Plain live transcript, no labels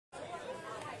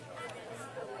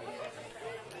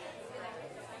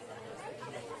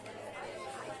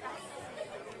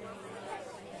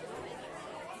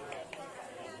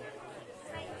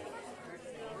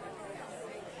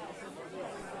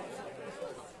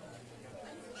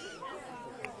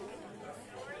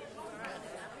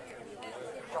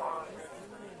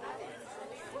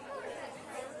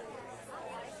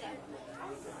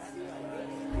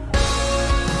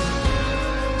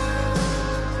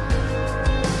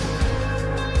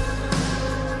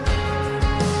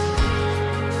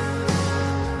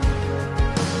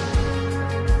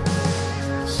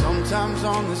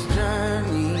on this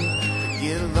journey,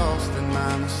 get lost in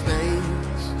my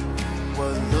mistakes.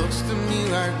 What looks to me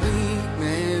like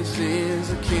weakness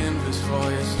is a canvas for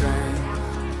your strength.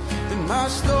 And my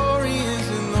story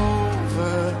isn't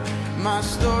over, my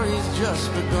story's just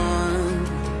begun.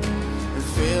 And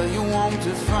failure won't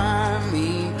define me,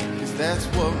 'cause that's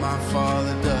what my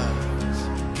Father does.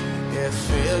 Yeah,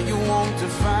 failure won't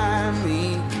define me,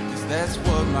 'cause that's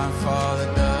what my Father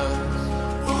does.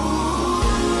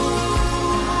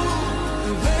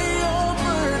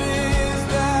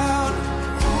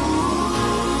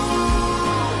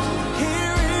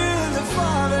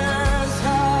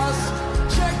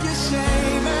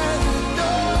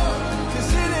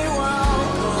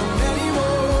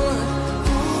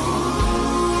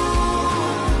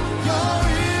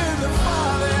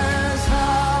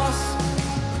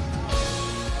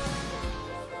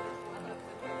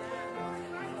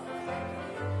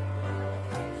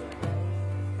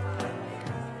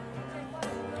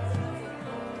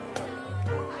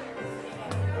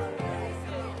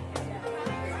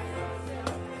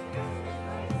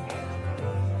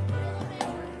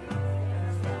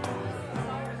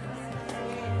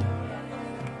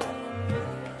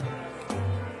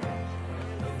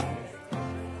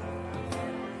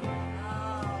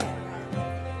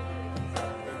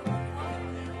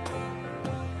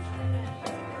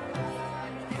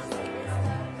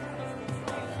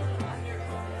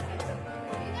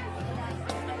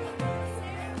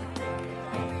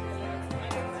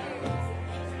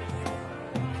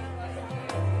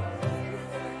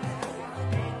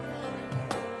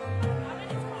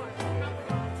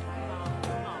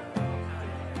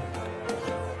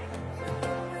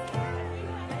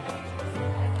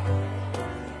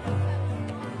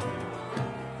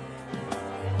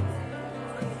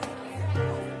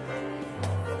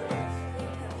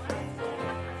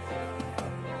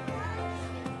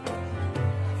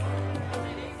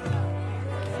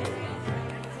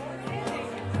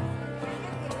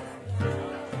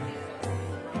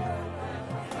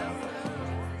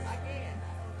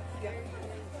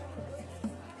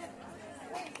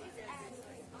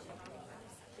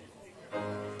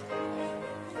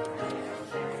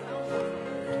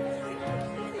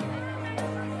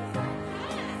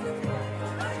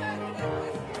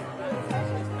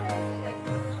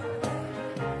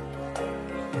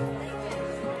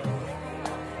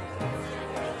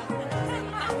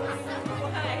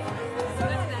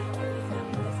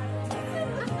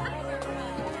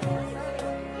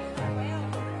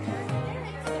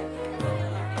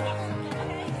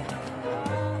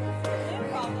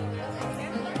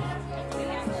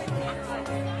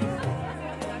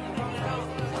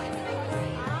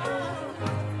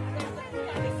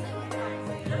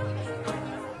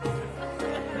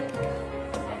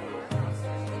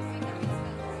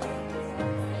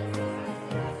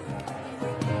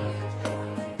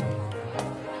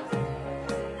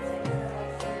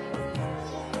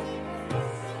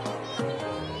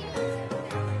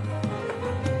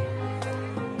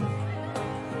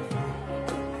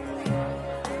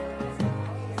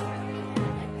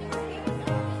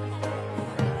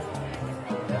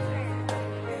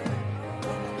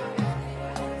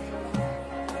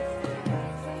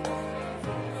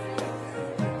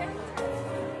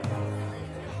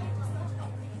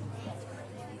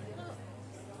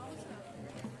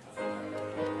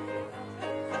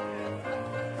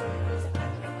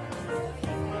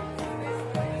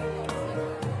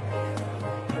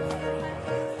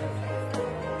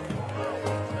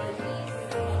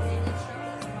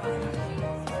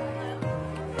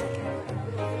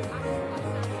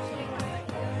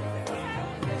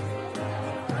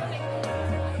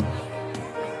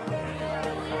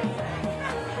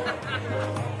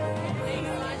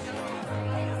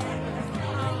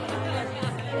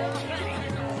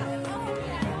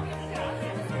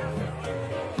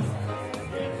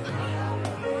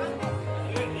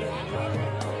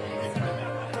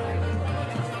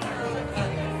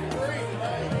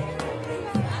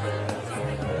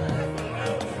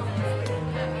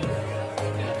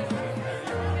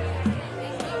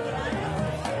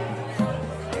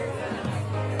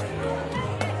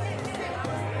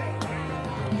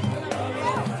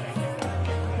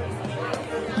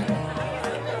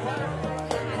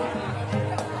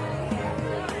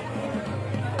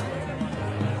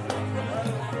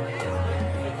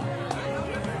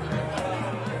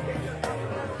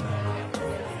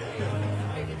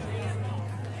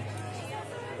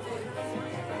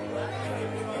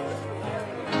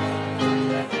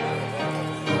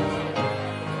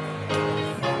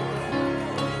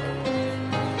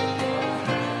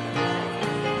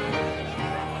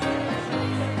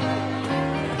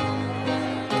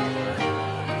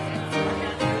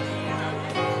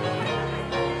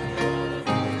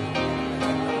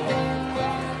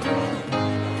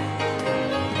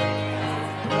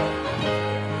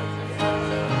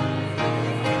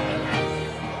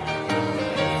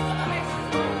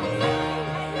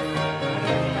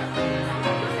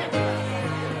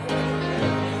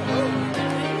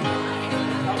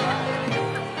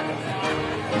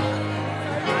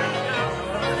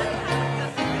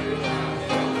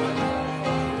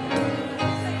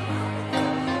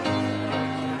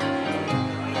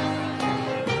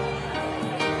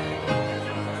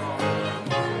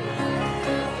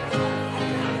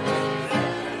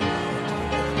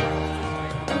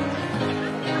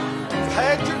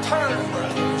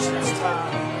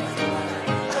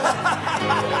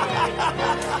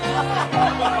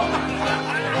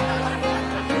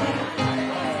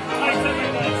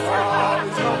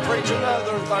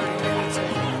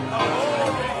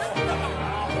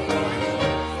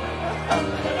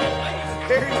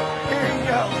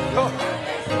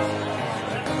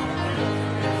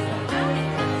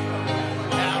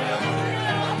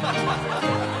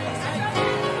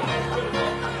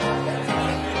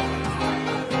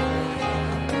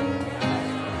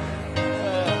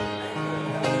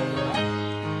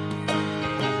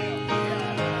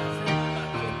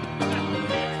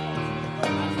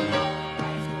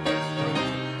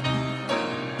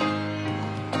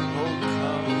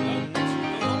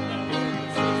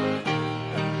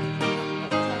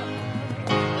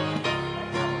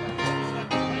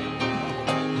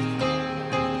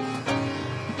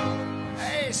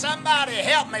 Somebody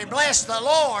help me bless the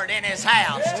Lord in His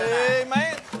house tonight.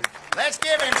 Amen. Let's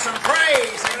give Him some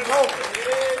praise and glory.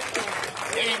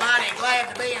 Anybody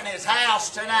glad to be in His house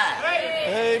tonight?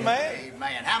 Amen.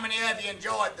 Amen. How many of you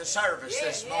enjoyed the service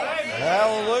this morning?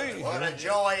 Hallelujah. What a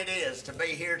joy it is to be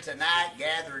here tonight,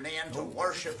 gathering in to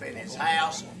worship in His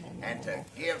house and to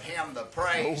give Him the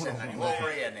praise and the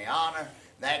glory and the honor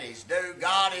that is due.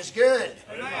 God is good.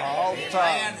 All the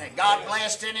time. Amen. God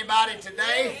blessed anybody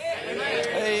today?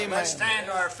 Amen. Let's stand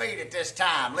to our feet at this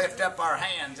time. Lift up our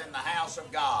hands in the house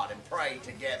of God and pray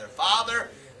together.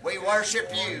 Father, we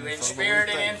worship You in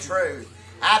spirit and in truth.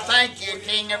 I thank You,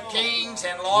 King of Kings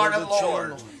and Lord of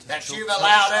Lords, that You've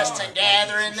allowed us to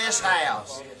gather in this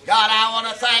house. God, I want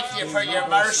to thank You for Your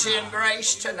mercy and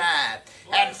grace tonight.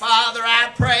 And Father,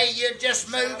 I pray You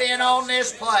just move in on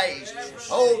this place.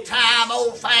 Old-time,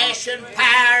 old-fashioned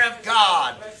power of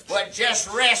God would just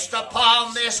rest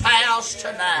upon this house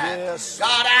tonight. Yes.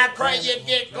 God, I pray You'd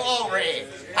get glory.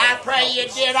 I pray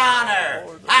You'd get honor.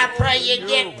 I pray You'd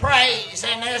get praise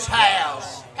in this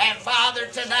house. And Father,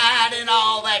 tonight in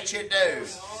all that You do,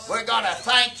 we're going to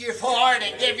thank You for it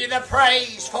and give You the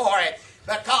praise for it.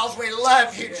 Because we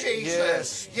love You,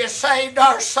 Jesus. Yes. You saved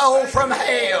our soul from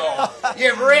hell.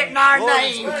 You've written our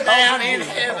name down in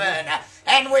heaven.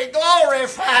 And we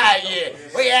glorify You.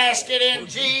 We ask it in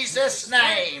Jesus'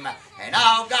 name. And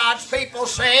all God's people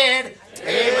said,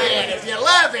 Amen. If you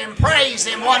love Him, praise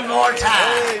Him one more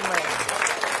time.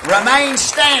 Amen. Remain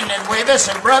standing with us,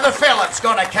 and Brother Philip's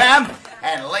going to come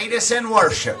and lead us in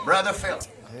worship. Brother Philip.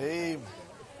 Amen.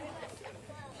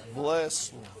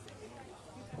 Bless Lord.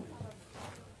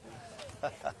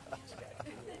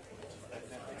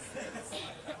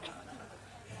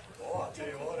 Well, I'll tell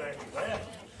you what, after that,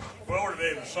 glory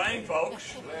to the same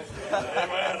folks. Amen.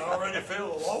 I already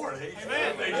feel the Lord. He's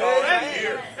already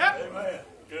here. Amen.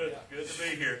 Good to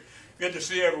be here. Good to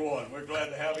see everyone. We're glad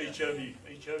to have each of you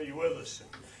with us.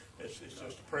 It's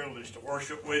just a privilege to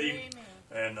worship with you.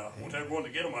 And I want everyone to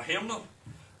get them a hymnal.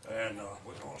 And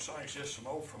we're going to sing just some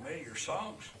old familiar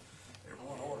songs.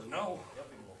 Everyone ought to know.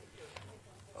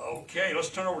 Okay, let's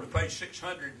turn over to page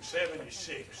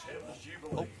 676, Heaven's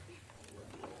Jubilee.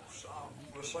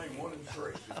 We'll sing 1 and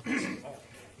 3.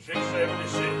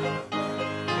 676.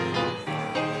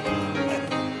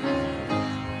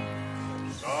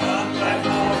 On that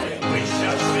morning we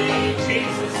shall see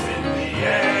Jesus in the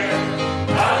air,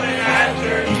 coming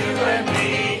after you and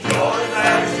me, joy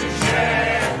theirs to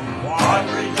share. What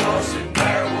rejoicing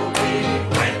there will be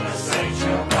when the saints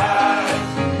shall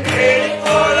rise, heading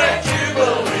for that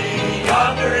jubilee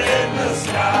yonder in the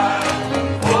sky.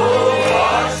 Oh,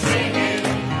 what singing,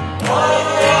 oh,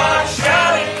 what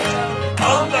shouting,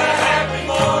 on that happy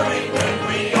morning when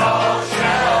we all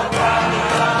shall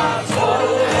rise. Oh,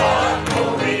 what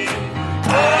glory,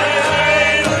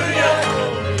 hallelujah,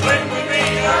 when we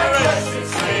meet our blessed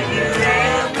Savior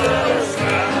in the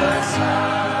skies.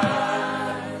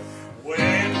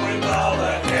 When with all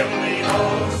the heavenly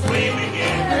hosts we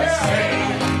begin to sing,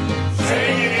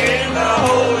 singing in the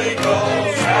Holy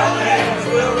Ghost, how hands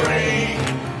will ring.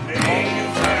 The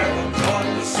angels there will join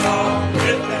the song,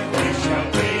 with them we shall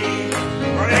be,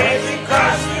 praising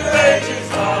Christ through ages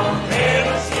long,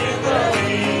 heaven's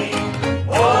jubilee.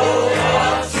 Oh,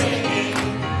 what singing,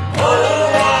 oh,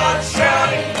 what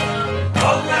shouting,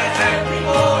 on that happy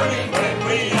morning when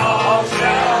we all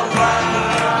shall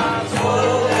rise.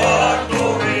 Oh, what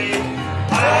glory,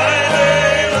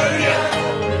 hallelujah,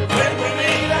 when we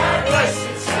meet our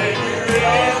blessed Savior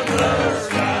in the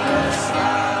skies.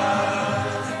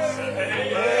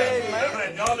 Amen.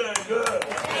 Y'all doing good.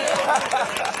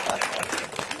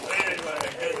 Amen.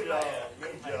 Good job.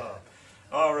 Good job.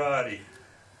 All righty.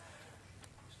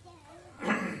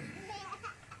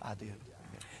 I did.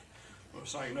 We'll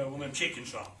sing another one of them chicken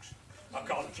songs. I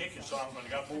call them chicken songs when I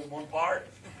got more than one part.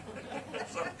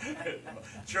 So,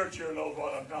 church here knows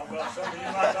what I'm talking about. Some of you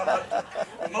might not,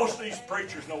 but most of these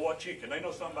preachers know what chicken. They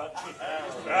know something about chicken.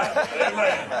 Right?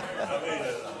 Amen. I mean,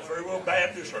 very well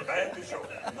Baptist or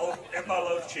everybody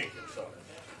loves chicken. So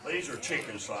these are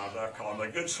chicken songs, I call them.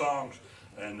 They're good songs,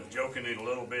 and joking in a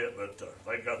little bit, but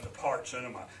they've got the parts in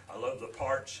them. I love the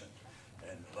parts,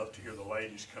 and love to hear the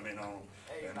ladies come in on.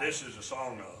 And this is a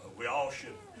song we all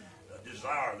should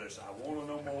desire this. I want to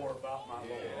know more about my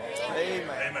Lord. Amen.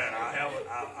 Amen. I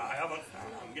haven't.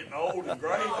 I'm getting old and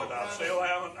gray, but I still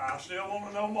want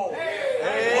to know more.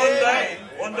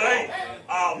 One day,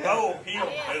 I'll know Him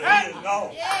and He is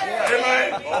known.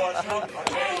 Amen. Boy, it's something, I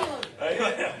tell you.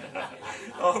 Amen.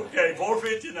 Okay,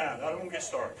 4:59. I don't want to get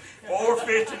started.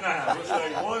 4:59. Let's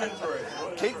say 1 and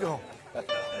 3. Keep going.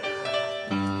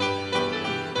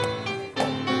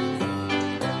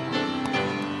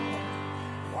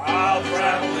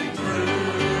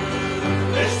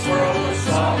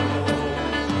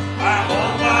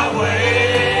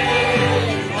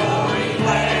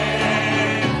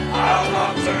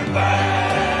 turn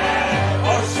back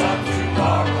or some to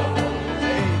borrow.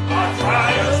 Our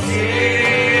trials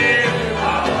here, I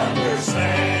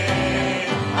understand.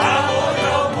 I want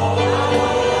no more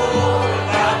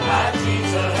about my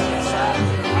Jesus. I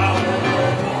want no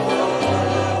more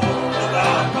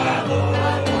about my Lord.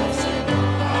 I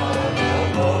want no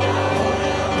more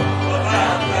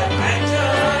about that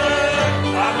mansion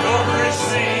I'm going to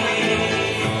receive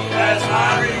as my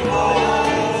reward.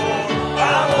 I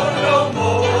want no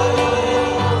more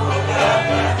about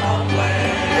that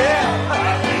homeland. I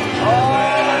need no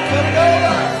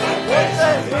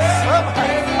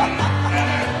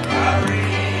I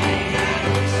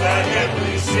reach that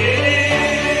heavenly city.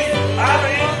 I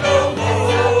need no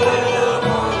more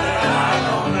than I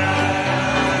know now.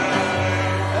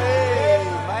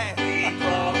 He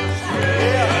promised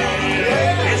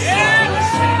His Son was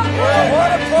sent.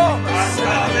 What a promise.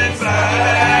 I'm coming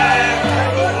back.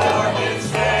 The Lord did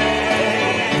say,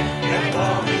 and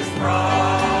on His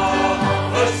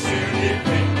promise soon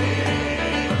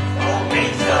depending on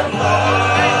means of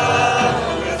love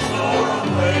with soar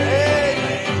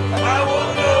away. I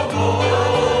want no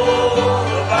more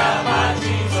about my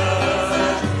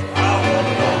Jesus. I want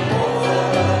no more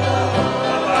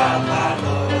about my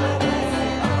Lord.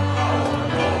 I want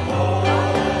no more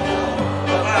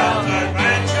about that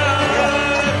mansion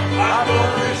I'm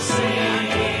going to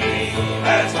receive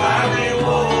as my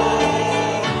reward.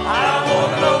 I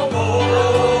want no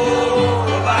more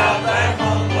about that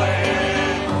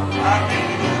homeland. I'm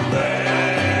meeting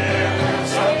there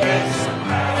someday,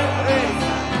 somehow.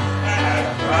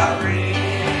 After I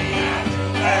reach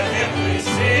that heavenly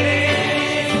city,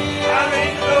 I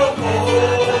need no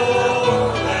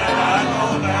more than I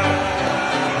know now.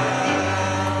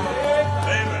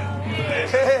 Amen.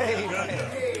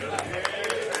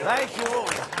 Thank you,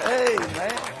 Lord.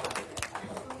 Amen.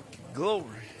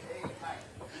 Glory.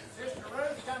 Sister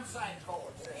Ruth, come sing for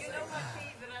us. You know what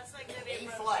key that I sing that E in?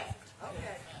 flat.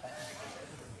 Okay.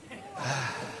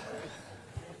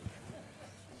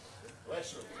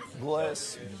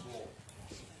 Bless.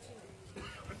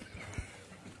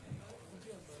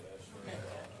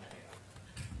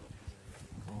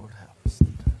 Lord help us.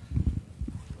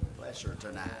 Bless her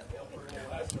tonight.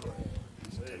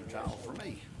 Too tall for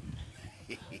me.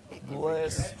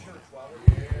 Bless.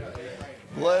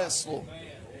 Bless, Lord.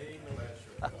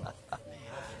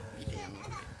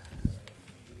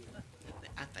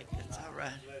 I think that's all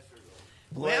right.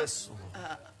 Bless.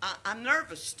 I'm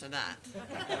nervous tonight.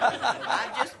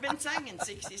 I've just been singing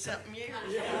 60-something years.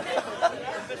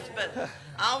 Nervous, but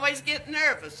I always get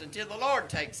nervous until the Lord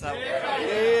takes over.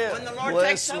 Yeah. When the Lord Bless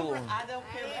takes the over, Lord. I don't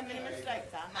care how many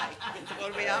mistakes I make. It's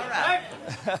going to be all right.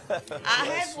 I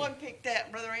had one picked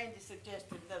out. Brother Andy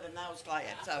suggested another, and I was glad.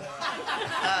 So,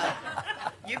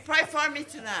 you pray for me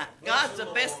tonight. God's the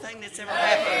best thing that's ever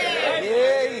happened.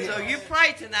 Yeah. So you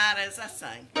pray tonight as I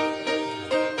sing.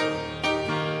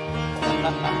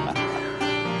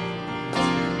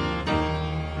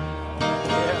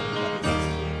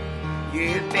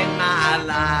 You've been my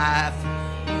life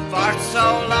for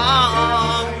so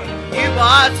long. You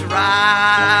was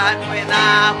right when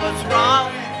I was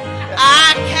wrong.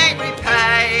 I can't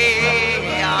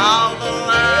repay all the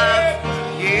love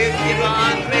you've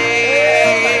given me.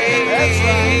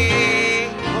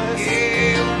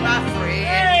 You were my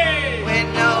friend when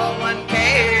no one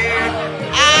cared.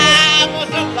 I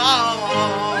was alone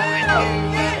when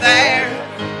you were there.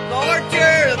 Lord,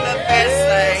 you're the best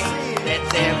thing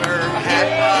that's ever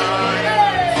happened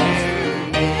to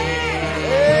me.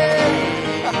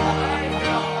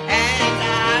 And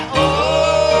I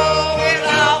owe it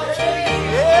all to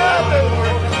you.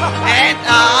 And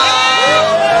all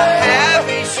I have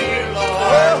is you,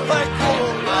 Lord.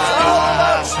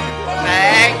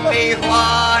 Make me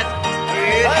what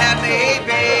you'd have me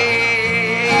be.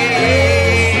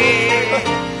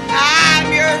 I'm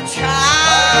your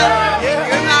child.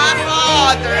 You're my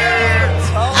father.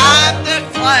 I'm the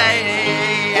clay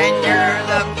and you're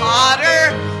the potter.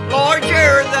 Lord,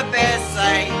 you're the best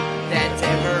thing that's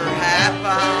ever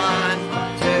happened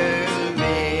to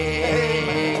me.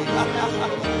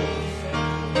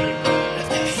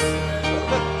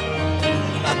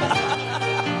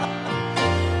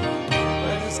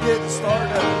 Let's get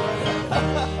started.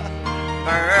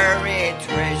 Buried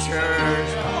treasures,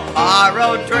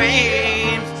 borrowed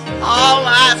dreams, all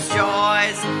life's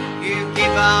joys you've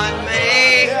given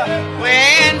me.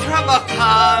 When trouble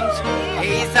comes,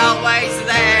 He's always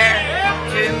there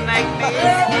to make me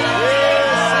smile.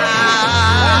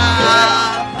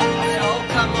 So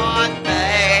come on,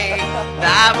 babe,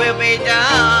 Thy will be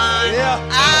done.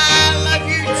 I love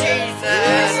you,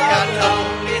 Jesus, God's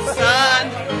only Son.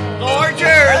 Lord,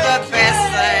 you're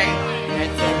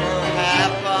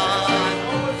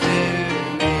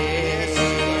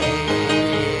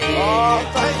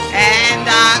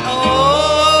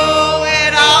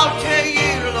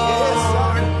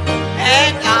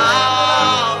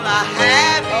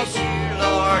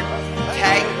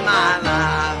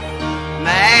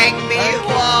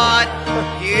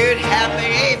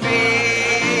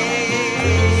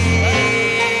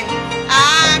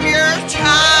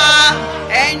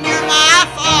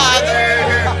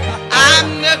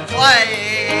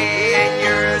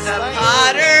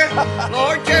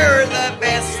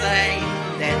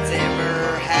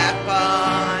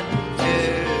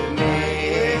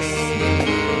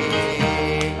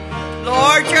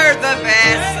you're the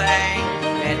best thing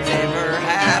that's ever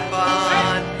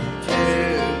happened to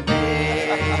me.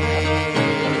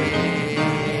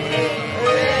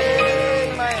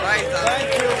 Praise the Lord.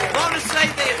 I want to say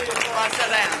this before I sit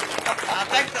down. I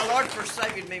thank the Lord for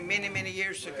saving me many, many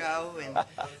years ago, and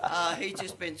He's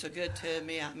just been so good to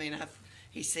me. I mean,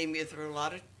 He's seen me through a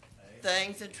lot of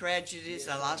things and tragedies.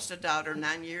 I lost a daughter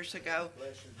 9 years ago.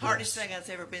 Hardest thing I've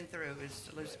ever been through is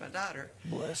to lose my daughter.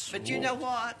 But you know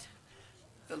what?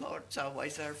 The Lord's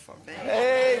always there for me.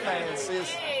 Amen,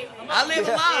 sis. I live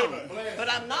alone, but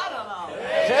I'm not alone.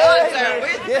 God's there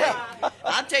with me.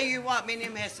 I'll tell you what, me and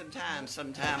him had some time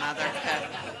sometime.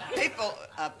 People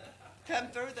come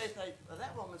through, they say, well,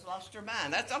 that woman's lost her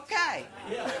mind. That's okay.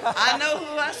 I know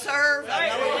who I serve. I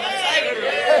know who my Savior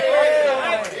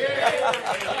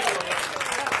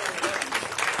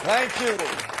is. Thank you.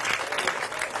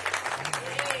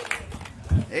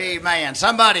 Amen.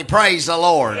 Somebody praise the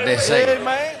Lord this evening.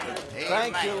 Amen.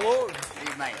 Thank you, Lord.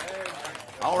 Amen.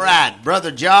 All right,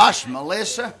 Brother Josh,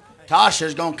 Melissa,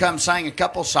 Tasha's going to come sing a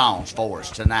couple songs for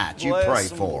us tonight. You pray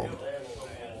for them.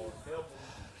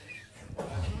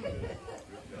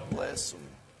 Bless them.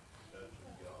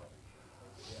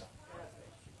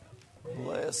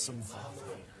 Bless them,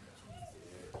 Father.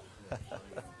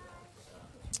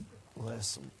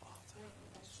 Bless them, Father.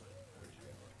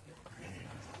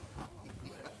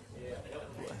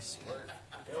 Bless them.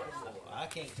 I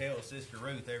can't tell if Sister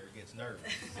Ruth ever gets nervous.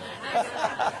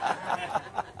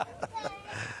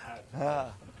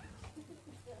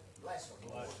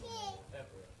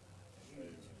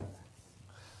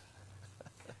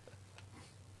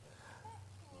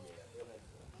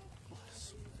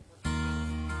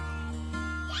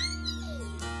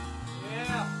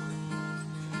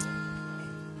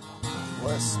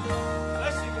 Bless them.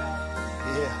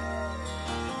 Yeah.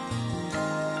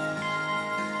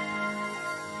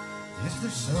 Is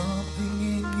there something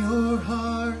in your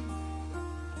heart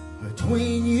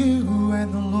between you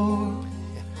and the Lord?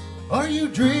 Are you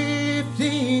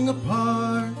drifting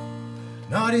apart,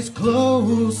 not as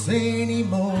close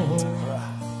anymore?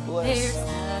 There's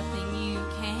nothing you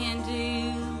can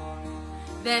do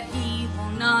that He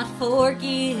will not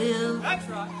forgive. That's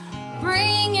right.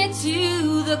 Bring it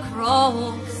to the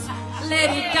cross. Let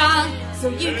it die so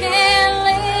you can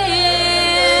live.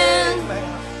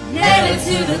 Nail it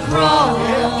to the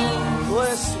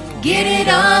cross. Get it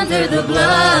under the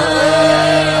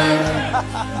blood.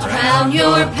 Drown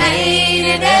your pain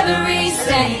and every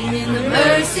stain in the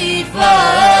mercy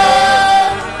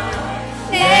flood.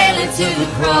 Nail it to the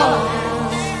cross.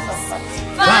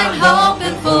 Find hope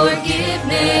and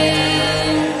forgiveness.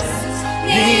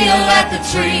 Kneel at the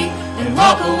tree and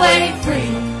walk away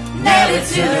free. Nail it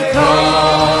to the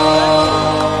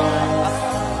cross.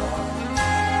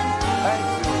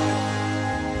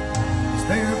 Is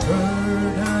there a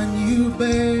burden you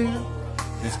bear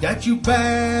that's got you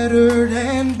battered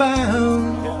and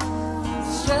bound?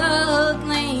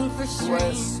 Struggling for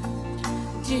strength.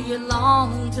 Do you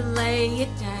long to lay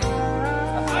it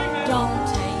down? Don't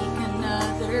take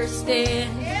another step.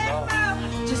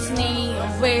 Just kneel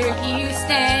where you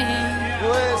stand.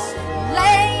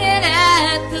 Lay it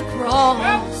at the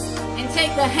cross and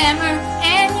take the hammer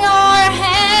in your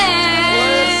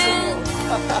hand.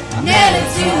 Nail it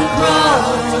to the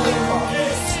cross.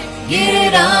 Get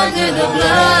it under the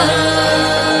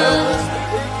blood.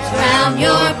 Drown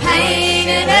your pain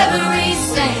and every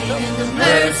stain in the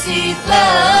mercy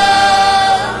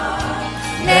flood.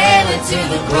 Nail it to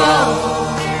the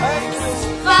cross.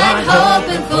 Find hope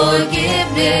and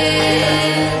forgiveness.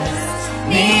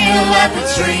 Kneel at the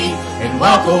tree and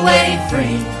walk away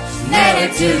free. Nail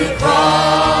it to the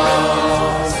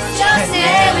cross. Just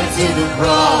nail it to the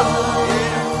cross.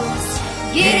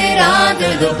 Get it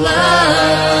under the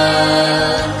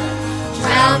blood.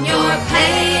 Drown your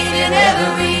pain and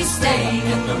every stain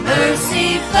in the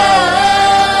mercy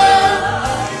flood.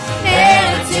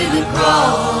 Nail it to the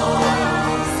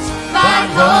cross. Find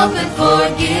hope and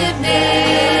forgiveness.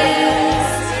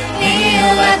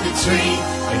 Kneel at the tree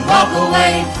and walk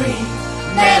away free.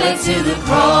 Nail it to the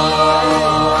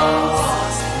cross.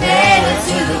 Nail it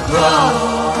to the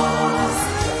cross.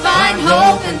 Find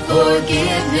hope and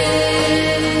forgiveness.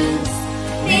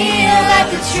 Kneel at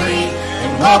the tree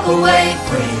and walk away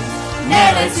free.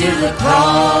 Nail it to the cross.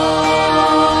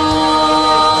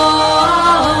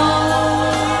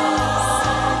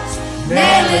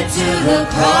 Nail it to the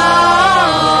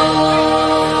cross.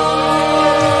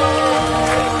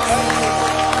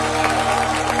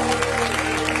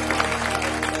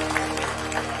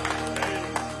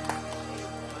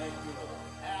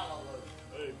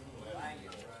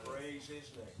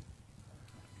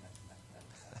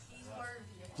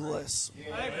 Bless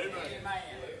him. Amen.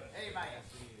 Amen.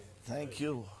 Thank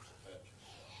you, Lord.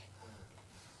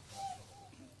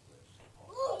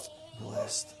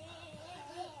 Bless him.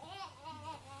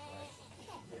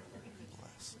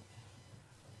 Bless him.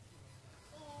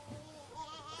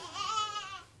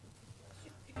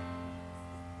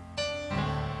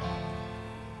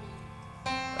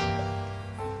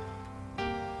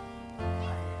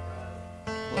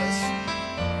 Bless him.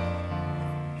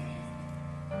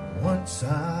 Once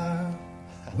I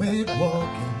went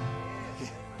walking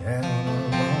down a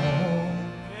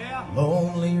long,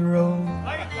 lonely road.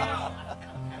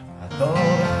 I thought I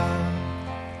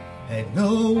had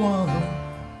no one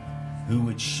who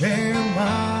would share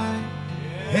my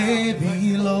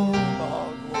heavy load.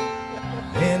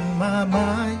 Then my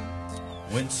mind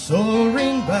went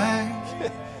soaring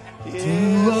back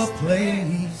to a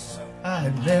place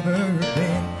I'd never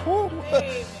been.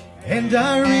 And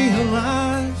I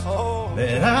realized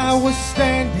that I was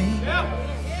standing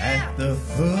at the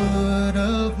foot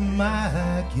of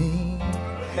my King.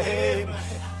 Amen.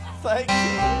 Thank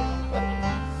you.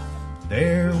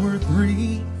 There were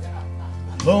 3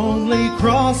 lonely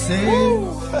crosses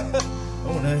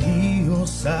on a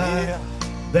hillside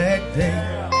that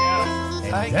day.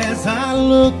 And as I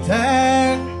looked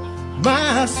at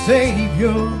my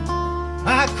Savior,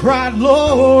 I cried,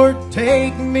 Lord,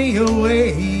 take me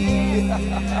away.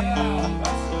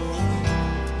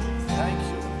 Thank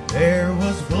you. There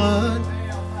was blood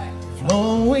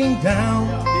flowing down,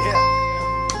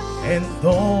 and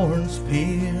thorns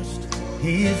pierced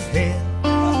his head.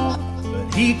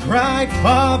 But he cried,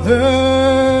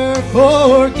 Father,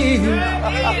 forgive.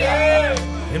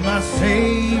 And my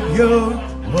Savior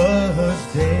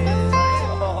was dead.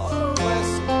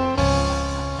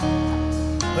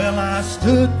 Well, I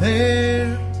stood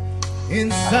there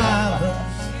in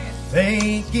silence,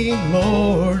 thinking,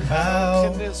 Lord,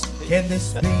 how can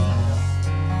this be?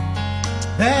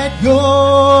 That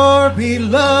your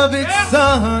beloved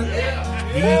Son,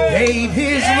 he gave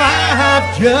his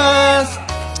life just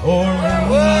for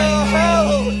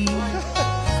me.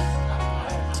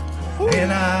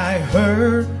 And I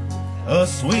heard a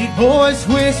sweet voice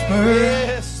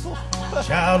whisper,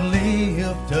 child,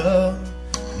 lift up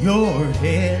your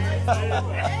head,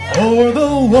 or the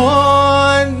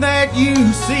one that you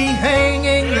see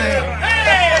hanging there.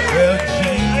 Well,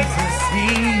 Jesus,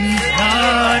 he's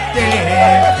not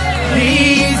dead.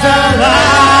 He's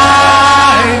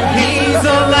alive. He's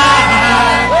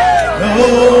alive.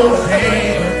 No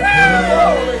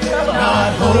death could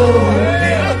not hold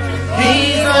him.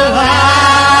 He's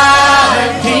alive.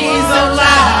 He's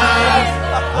alive.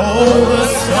 Oh, the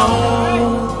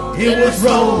stone, it was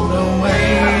rolled away.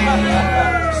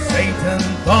 Satan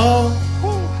thought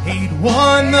he'd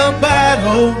won the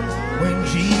battle when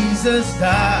Jesus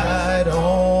died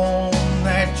on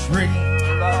that tree.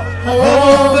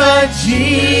 Oh, but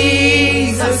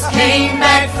Jesus came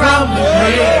back from the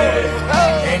grave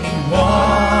and he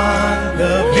won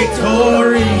the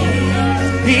victory.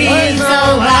 He's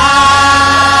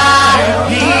alive.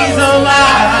 He's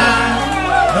alive.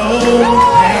 No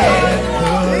death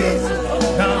could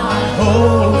not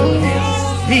hold him.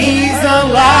 He's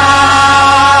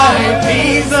alive.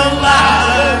 He's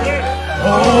alive.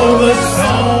 Oh, the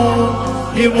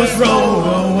stone, it was rolled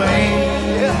away.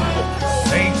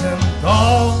 Satan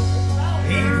thought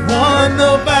he'd won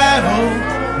the battle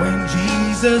when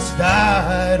Jesus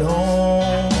died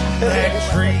on that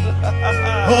tree.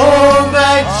 Oh,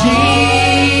 but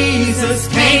Jesus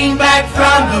came back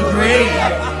from the grave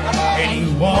and he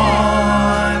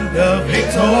won the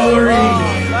victory.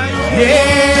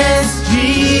 Yes,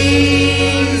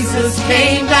 Jesus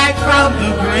came back from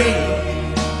the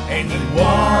grave and he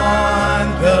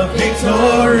won the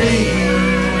victory.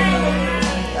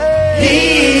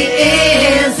 He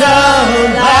is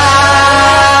alive.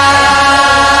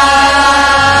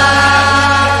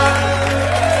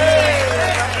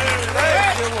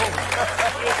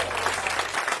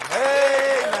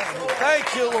 Amen. Thank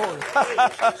you, Lord.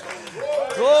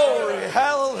 Glory.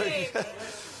 Hallelujah.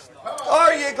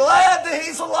 Are you glad that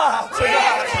he's alive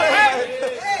tonight? Amen.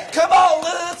 Come on,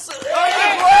 listen. Are you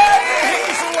glad that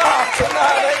he's alive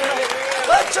tonight? Amen.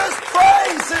 Let's just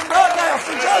praise him right now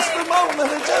for just a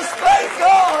moment and just thank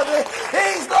God that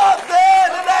he's not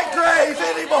dead in that grave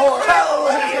anymore.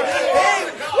 Hallelujah.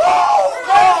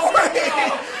 Glory.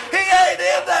 He ain't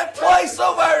in that place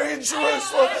over in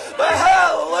Jerusalem. But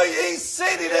hallelujah, he's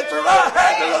sitting at the right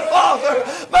hand of the Father,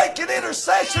 making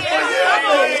intercession for you and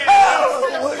me.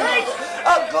 Hallelujah.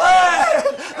 I'm glad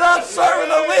that I'm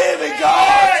serving a living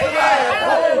God tonight.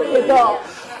 Hallelujah.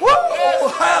 Woo,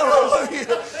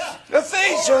 hallelujah.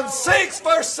 Ephesians Ephesians 6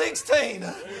 verse 16.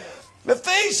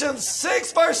 Ephesians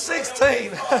 6 verse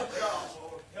 16.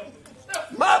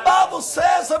 My Bible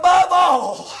says, above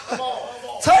all,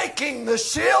 taking the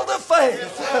shield of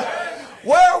faith,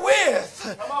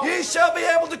 wherewith ye shall be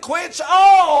able to quench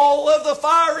all of the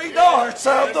fiery darts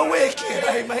of the wicked.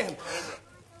 Amen.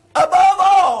 Above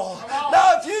all.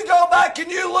 Now, if you go back and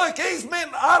you look,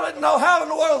 I didn't know how in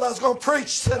the world I was going to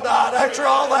preach tonight after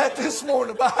all that this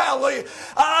morning. But hallelujah.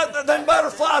 Them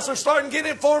butterflies are starting to get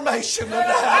in formation tonight.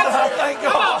 I thank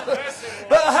God.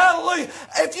 But hallelujah.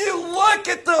 If you look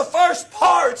at the first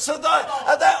parts of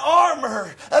that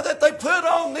armor that they put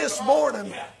on this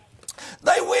morning,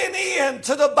 they went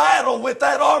into the battle with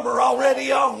that armor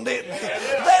already on, didn't they?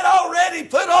 They'd already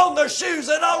put on their shoes.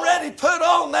 They'd already put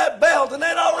on that belt. And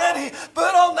they'd already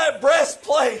put on that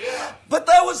breastplate. But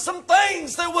there was some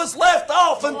things that was left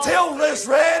off until it's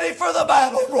ready for the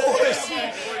battle, boys.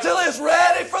 Till it's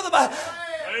ready for the battle.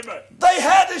 They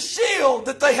had a shield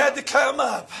that they had to come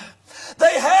up.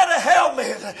 They had a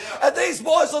helmet, and these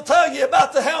boys will tell you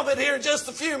about the helmet here in just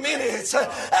a few minutes,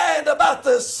 and about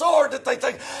the sword that they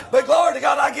take. But glory to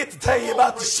God, I get to tell you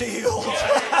about the shield.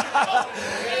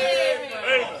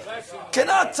 Can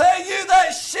I tell you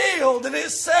that shield? And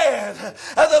it said,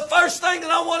 the first thing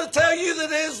that I want to tell you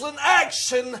that is an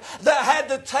action that had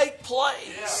to take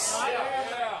place.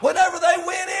 Whenever they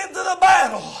went into the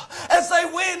battle, as they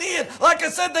went in, like I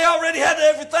said, they already had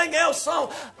everything else on,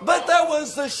 but there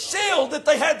was the shield that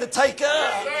they had to take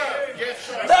up.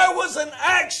 There was an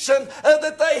action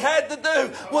that they had to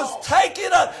do, was take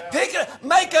it up, pick it up,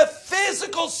 make a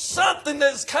physical something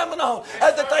that's coming on,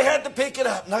 that they had to pick it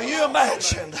up. Now you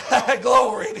imagine,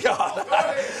 glory to God.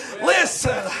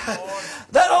 Listen,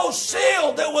 that old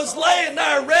shield that was laying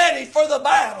there ready for the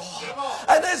battle,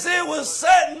 and as it was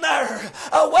sitting there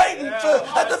waiting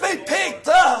to be picked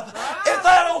up, if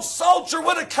that old soldier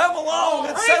would have come along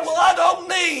and said, well, I don't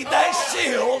need that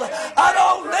shield, I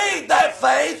don't need that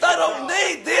faith, I don't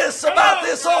need this about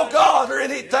this old God or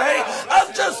anything,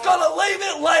 I'm just going to leave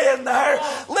it laying there.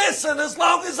 Listen, as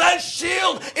long as that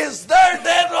shield is there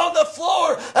dead on the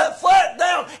floor, flat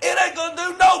down, it ain't going to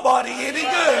do nobody any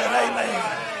good.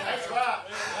 Amen.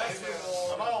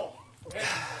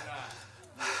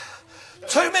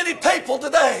 Too many people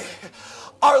today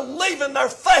are leaving their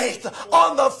faith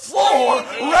on the floor,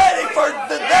 ready for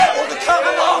the devil to come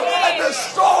along and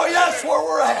destroy us where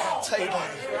we're at. Amen.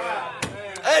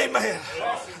 Amen.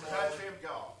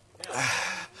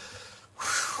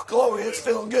 Glory, it's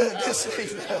feeling good this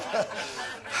evening.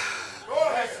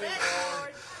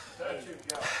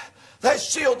 That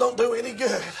shield don't do any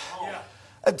good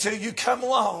until you come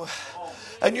along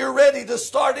and you're ready to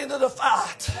start into the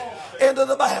fight, into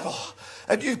the battle,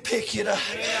 and you pick it up.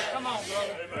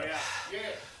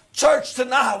 Church,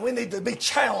 tonight we need to be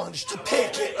challenged to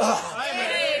pick it up.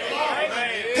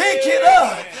 Pick it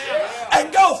up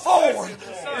and go forward.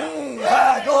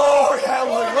 Glory,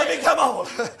 hallelujah. Let me come on.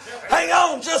 Hang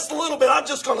on just a little bit. I'm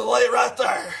just going to lay it right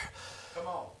there.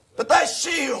 But that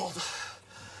shield,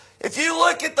 if you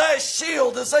look at that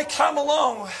shield as they come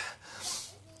along,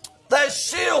 that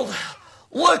shield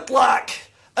looked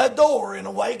like a door in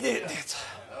a way, didn't it?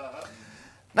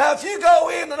 Now, if you go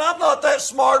in, and I'm not that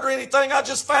smart or anything, I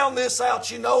just found this out,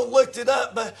 looked it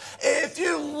up. But if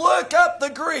you look up the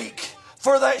Greek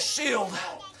for that shield,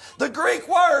 the Greek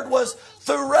word was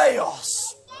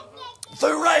thureos.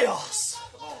 Thureos.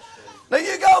 Now,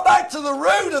 you go back to the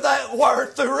root of that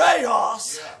word,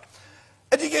 thureos,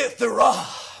 and you get thura.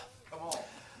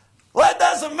 Well, that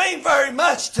doesn't mean very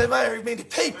much to very many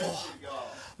people.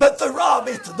 But thura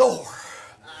meant the door.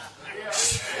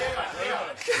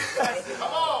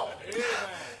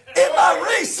 In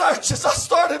my research, as I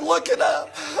started looking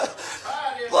up,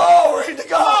 glory to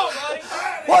God,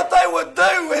 what they would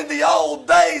do in the old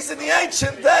days, in the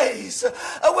ancient days,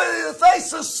 if they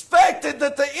suspected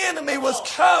that the enemy was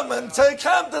coming to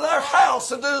their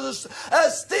house and to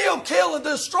steal, kill, and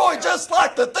destroy, just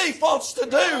like the thief wants to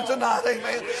do tonight,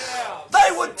 amen,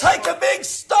 they would take a big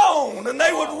stone and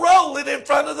they would roll it in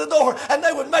front of the door and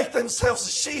they would make themselves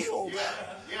a shield.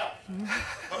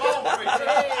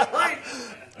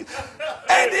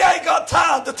 Andy ain't got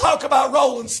time to talk about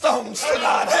rolling stones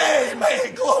tonight.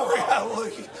 Amen. Glory.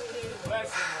 Hallelujah.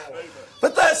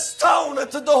 But that stone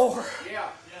at the door,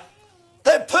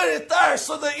 they put it there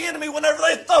so the enemy, whenever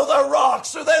they throw their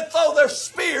rocks or they throw their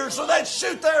spears or they'd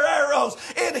shoot their arrows,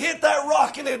 it'd hit that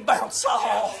rock and it'd bounce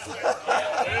off.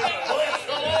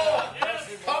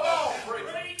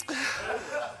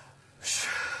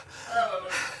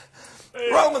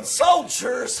 Roman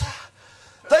soldiers,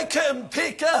 they couldn't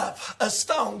pick up a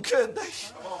stone, could they?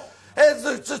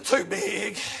 It's too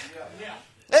big.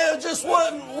 It just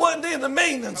wasn't in the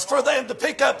meanings for them to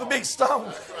pick up a big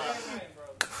stone.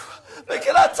 But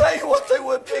can I tell you what they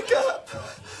would pick up?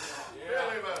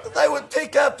 They would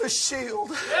pick up a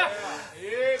shield.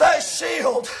 That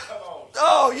shield.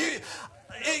 Oh,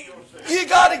 you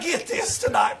got to get this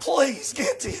tonight. Please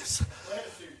get this.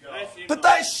 But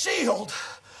that shield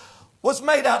was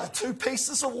made out of 2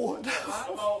 pieces of wood.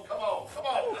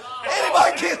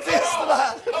 Anybody get this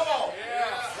tonight?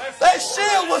 That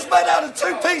shield was made out of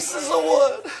 2 pieces of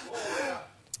wood.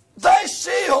 That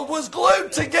shield was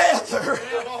glued together.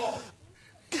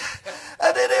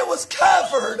 And then it was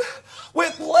covered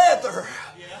with leather.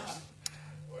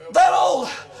 That old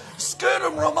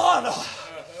Scutum Romana,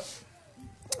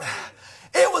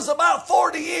 it was about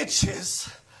 40 inches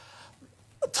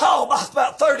tall,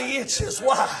 about 30 inches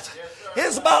wide.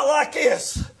 It's about like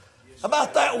this,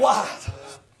 about that wide.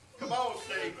 Come on,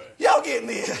 Steve. Y'all getting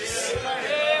this?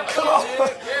 Come on.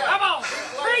 Come on.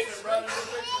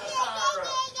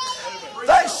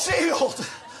 That shield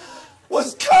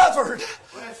was covered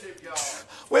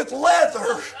with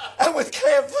leather and with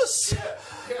canvas.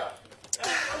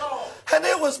 And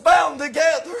it was bound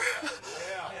together.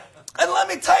 And let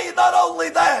me tell you, not only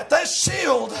that, that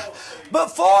shield,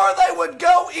 before they would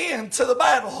go into the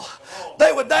battle,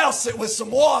 they would douse it with some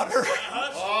water.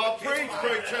 Oh, preach,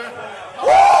 preacher.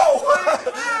 Whoa!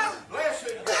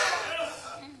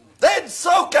 They'd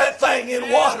soak that thing in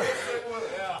water.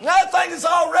 That thing is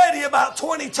already about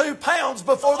 22 pounds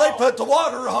before they put the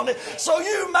water on it. So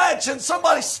you imagine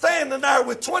somebody standing there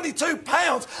with 22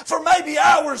 pounds for maybe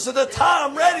hours at a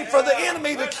time, ready for the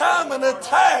enemy to come and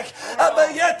attack.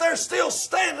 But yet they're still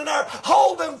standing there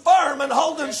holding firm and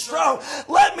holding strong.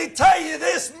 Let me tell you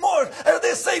this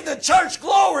evening, church,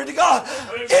 glory to God.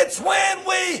 It's when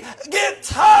we get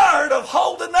tired of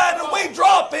holding that and we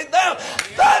drop it down.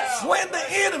 That's when the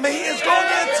enemy is going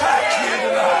to attack you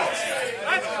tonight.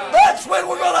 That's when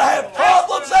we're going to have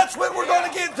problems. That's when we're going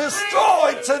to get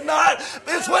destroyed tonight.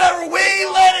 It's whenever we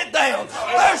let it down.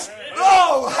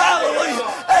 Hallelujah.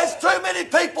 There's too many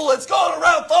people that's going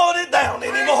around throwing it down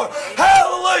anymore.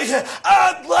 Hallelujah.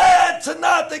 I'm glad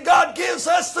tonight that God gives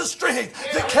us the strength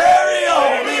to carry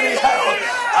on anyhow.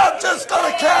 I'm just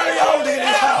going to carry on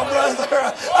anyhow,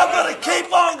 brother. I'm going to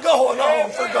keep on going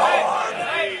on for God.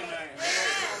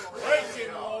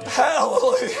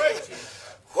 Hallelujah.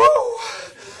 Woo!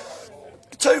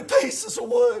 2 pieces of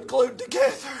wood glued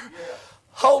together,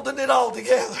 holding it all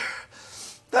together.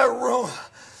 That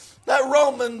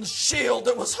Roman shield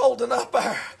that was holding up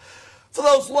there for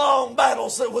those long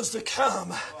battles that was to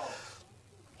come.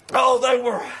 Oh, they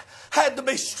had to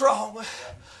be strong.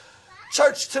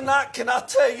 Church, tonight, can I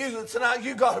tell you that tonight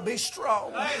you got to be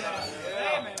strong.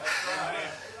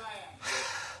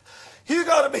 You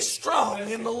got to be strong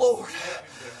in the Lord.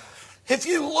 If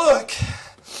you look,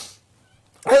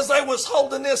 as they was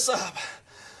holding this up,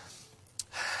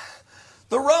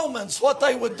 the Romans, what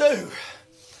they would do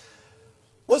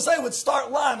was they would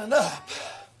start lining up.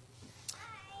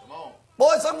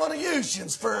 Boys, I'm going to use you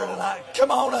for tonight. Come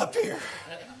on up here.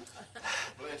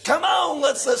 Come on,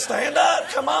 let's stand up.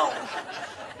 Come on.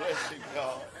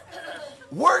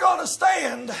 We're going to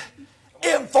stand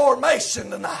in formation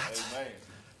tonight.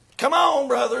 Come on,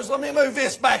 brothers. Let me move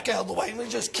this back out of the way. Let me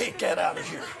just kick that out of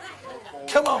here.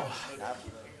 Come on.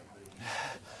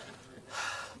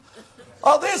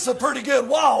 Oh, this is a pretty good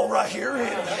wall right here,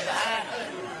 isn't it?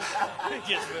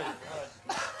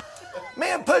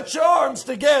 Men, put your arms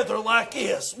together like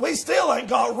this. We still ain't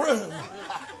got room.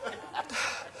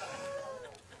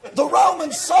 The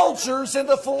Roman soldiers in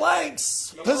the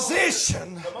phalanx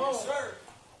position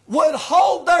would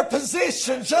hold their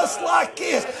position just like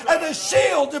this. And a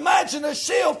shield, imagine a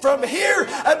shield from here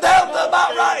and down to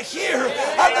about right here.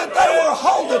 And that they were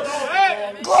holding.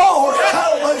 Glory,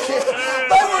 hallelujah.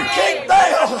 They were kicked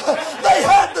down. They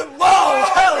had the ball,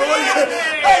 hallelujah.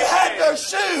 They had their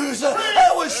shoes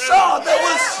that was shod, that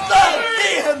was stuck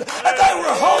in. And they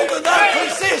were holding their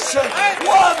position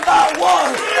one by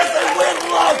one as they went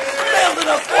along,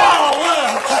 building a wall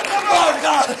up. Lord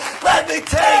God, let me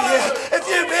tell you, if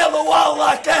you build a wall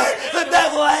like that, the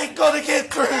devil ain't going to get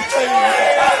through to you.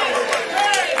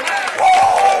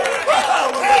 Whoa,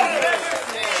 hallelujah.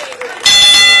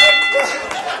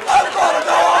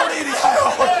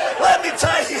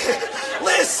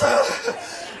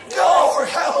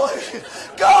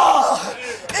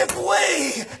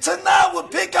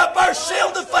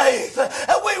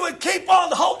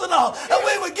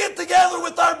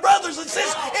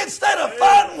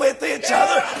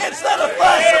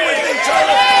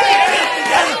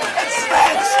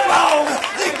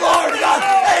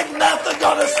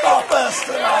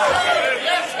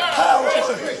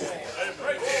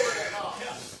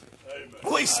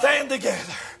 we stand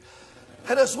together,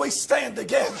 and as we stand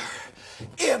together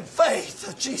in faith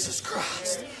of Jesus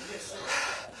Christ,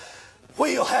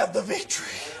 we'll have the victory.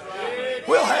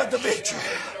 We'll have the victory.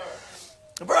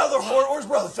 Brother, where's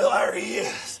Brother Phil? There he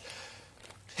is.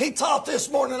 He taught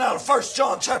this morning out of 1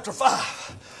 John chapter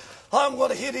 5. I'm going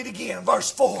to hit it again,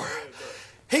 verse 4.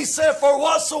 He said, for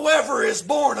whatsoever is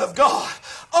born of God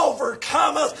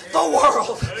overcometh the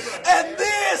world. And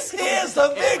this is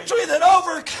the victory that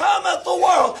overcometh the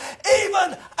world,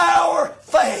 even our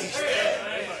faith.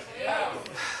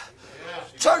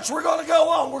 Church, we're going to go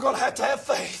on. We're going to have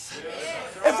faith.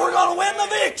 If we're going to win the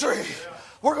victory,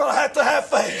 we're going to have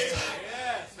faith.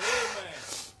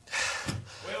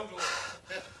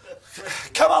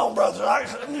 Come on, brother.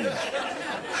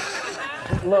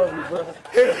 Love you, brother.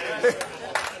 Here.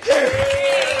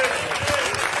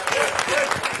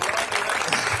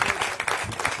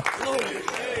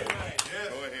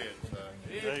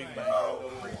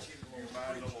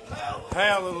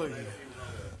 Hallelujah.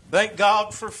 Thank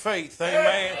God for faith.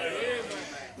 Amen.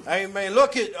 Amen.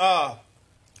 Look at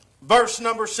verse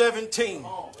number 17.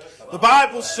 The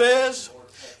Bible says,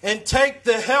 and take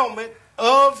the helmet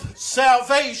of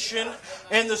salvation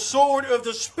and the sword of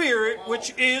the Spirit,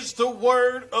 which is the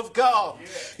Word of God.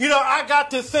 You know, I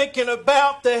got to thinking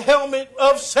about the helmet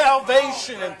of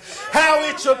salvation and how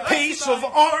it's a piece of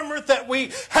armor that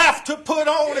we have to put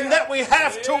on and that we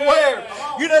have to wear.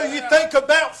 You know, you think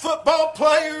about football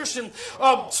players and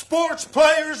sports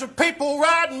players and people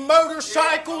riding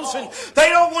motorcycles, and they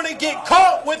don't want to get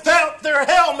caught without their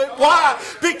helmet. Why?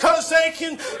 Because they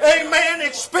can, amen,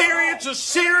 experience a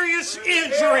serious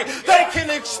injury. They can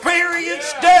experience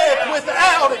death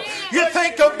without it. You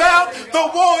think about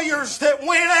the warriors that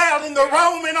went out in the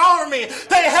Roman army.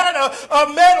 They had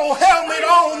a metal helmet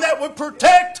on that would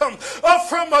protect them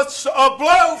from a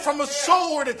blow from a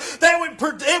sword. And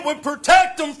it would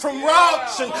protect them from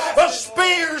rocks and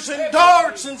spears and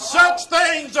darts and such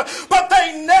things. But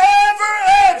they never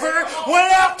ever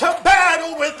went out to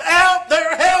battle without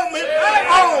their helmet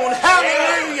on.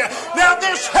 Hallelujah. Now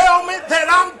this helmet that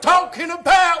I'm talking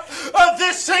about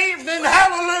this evening,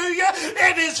 hallelujah,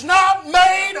 it is not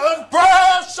made of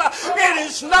brass, it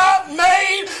is not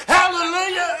made,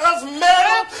 hallelujah, of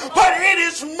metal, but it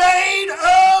is made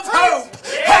of hope.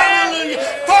 Hallelujah.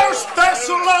 1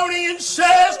 Thessalonians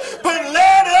says, but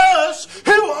let us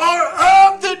who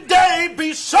are of the day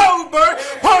be sober,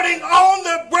 putting on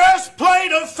the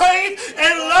breastplate of faith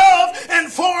and love,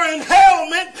 and for an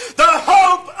helmet the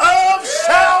hope of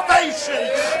salvation.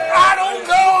 I don't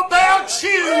know about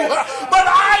you, but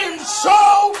I am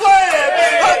so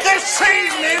glad this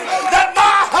evening that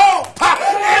my hope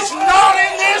is not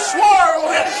in this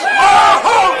world. My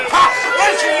hope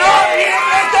is not in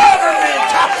the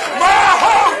government. My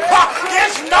hope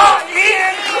is not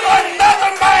in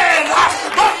another man,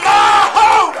 but my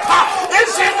hope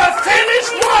is in the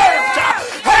finished work,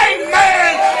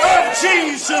 amen, of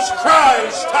Jesus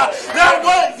Christ. Now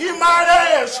what you might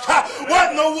ask,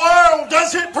 what in the world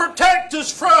does it protect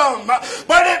us from?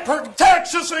 But it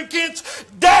protects us against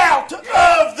doubt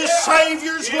of the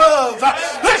Savior's love.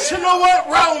 Listen to what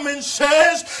Romans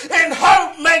says, and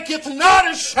hope maketh not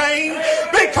ashamed,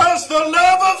 because the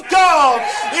love of God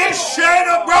is shed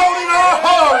abroad in our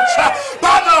hearts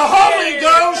by the Holy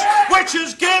Ghost, which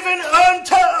is given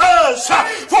unto us.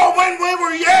 For when we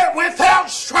were yet without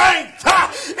strength,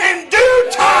 in due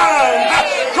time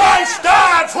Christ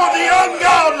died for the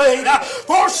ungodly.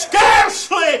 For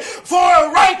scarcely for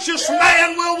a righteous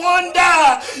man will one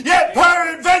die, yet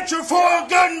peradventure for a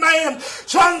good man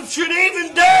some should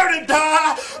even dare to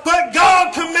die. But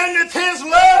God commendeth his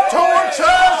love towards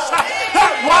us,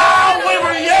 that while we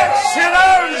were yet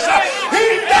sinners,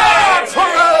 he died for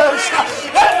us.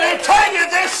 Let me tell you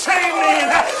this evening,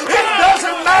 it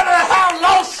doesn't matter how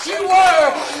lost you were,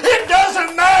 it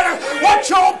doesn't matter what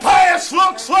your past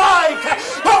looks like,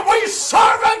 but we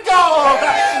serve a God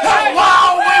that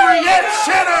while we were yet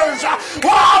sinners,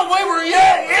 while we were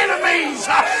yet enemies,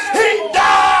 he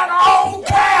died on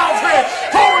Calvary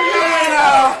for you and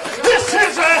I. This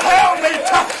is a helmet,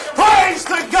 praise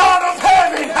the God of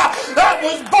heaven, that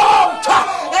was bought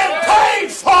and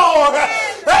paid for,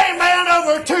 amen,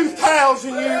 over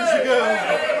 2,000 years ago.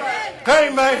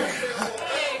 Amen.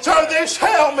 So this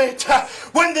helmet,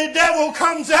 when the devil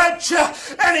comes at you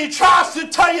and he tries to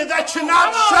tell you that you're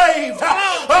not saved,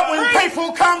 but when people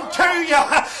come to you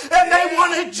and they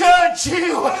want to judge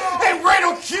you and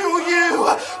ridicule you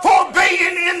for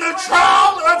being in the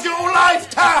trial of your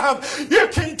lifetime, you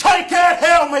can take that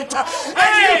helmet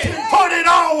and you can put it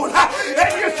on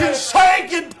and you can say,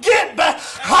 get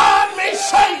behind me,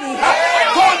 Satan,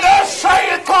 for thus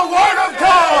saith the word of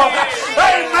God.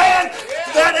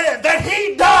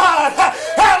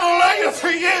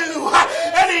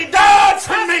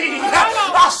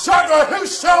 whoever,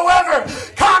 whosoever,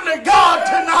 come to God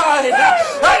tonight.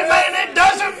 Amen. It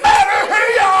doesn't matter who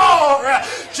you are.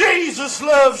 Jesus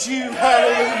loves you.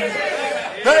 Hallelujah.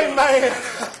 Amen.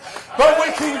 But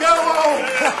we can go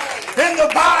on. And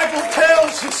the Bible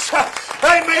tells us,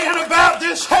 amen, about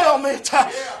this helmet.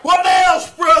 What else,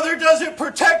 brother, does it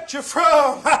protect you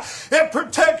from? It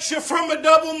protects you from a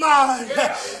double mind.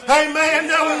 Amen.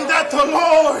 Knowing that the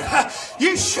Lord,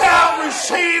 you shall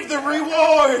receive the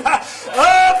reward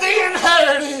of the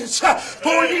inheritance.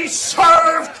 For ye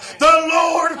serve the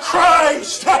Lord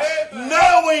Christ.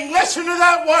 Knowing, listen to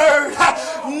that word,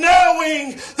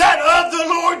 knowing that of the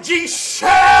Lord ye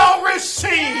shall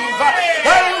receive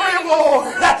a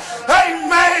reward.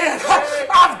 Amen.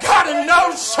 I've got to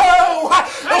know so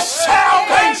a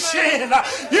salvation.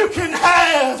 You can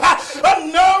have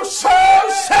a know so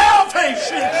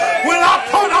salvation. When I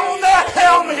put on that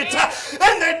helmet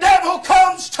and the devil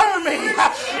comes to me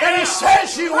and he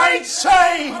says you ain't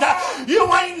saved, you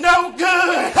ain't no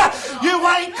good, you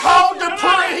ain't called to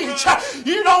preach,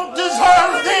 you don't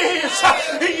deserve this,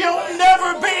 you'll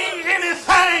never be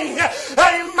anything.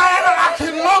 Amen. I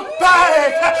can look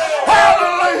back,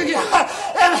 hallelujah,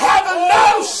 and have a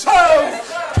no-so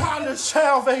kind of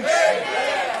salvation.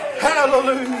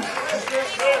 Hallelujah.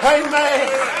 Amen.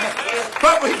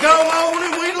 But we go on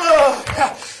and we look.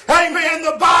 Amen.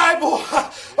 The Bible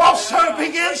also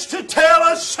begins to tell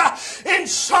us in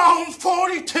Psalm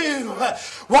 42,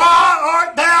 why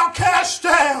art thou cast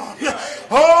down,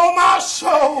 O my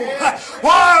soul?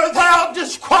 Why art thou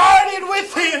disquieted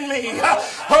within me?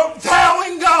 Hope thou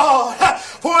in God,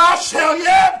 for I shall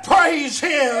yet praise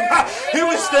him, who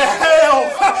is the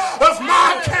health of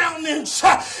my countenance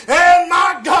and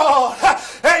my God.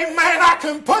 Amen. I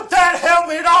can put that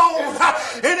helmet on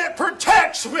and it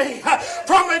protects me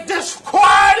from a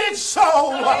disquieted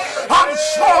soul. I'm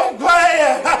so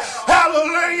glad,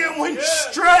 hallelujah, when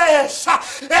stress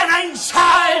and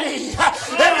anxiety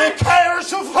and the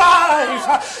cares of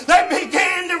life, they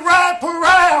begin to wrap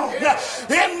around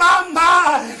in my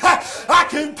mind, I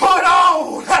can put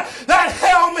on that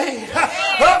helmet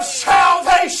of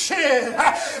salvation.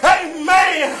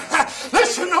 Amen.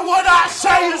 Listen to what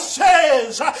Isaiah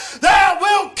says. Thou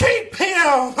wilt keep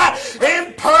him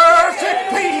in perfect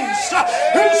peace,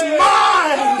 whose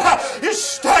mind is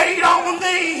stayed on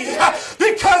thee,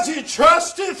 because he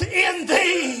trusteth in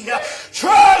thee.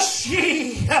 Trust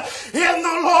ye in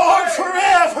the Lord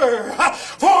forever,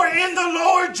 for in the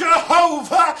Lord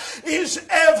Jehovah is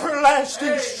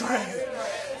everlasting strength.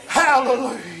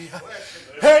 Hallelujah.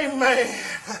 Amen.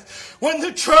 When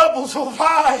the troubles of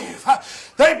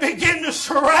life, they begin to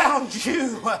surround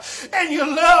you, and your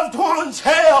loved one's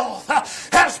health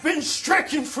has been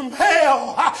stricken from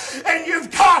hell, and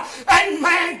you've got,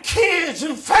 amen, kids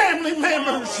and family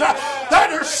members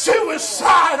that are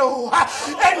suicidal,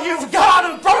 and you've got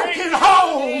a broken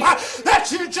home that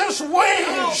you just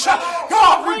wish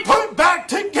God would put back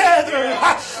together.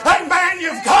 Amen.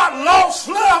 You've got lost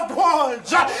loved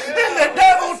ones, and the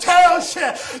devil tells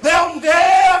you they'll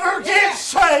never get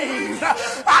saved.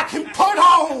 I can put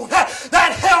on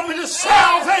that helmet of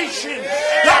salvation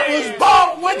that was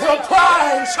bought with a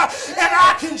price, and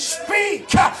I can speak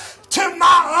to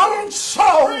my own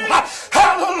soul,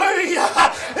 hallelujah,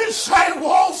 and say,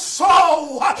 woe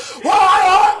soul,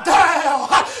 why art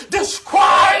thou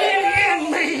disquieted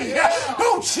in me?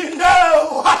 Don't you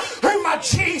know who my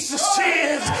Jesus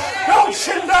is? Don't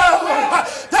you know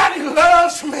that he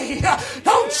loves me?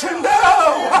 Don't you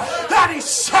know that he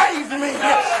saved me?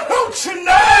 Don't you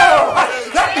know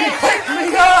that he picked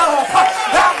me up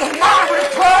out the miry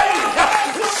clay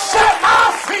and set my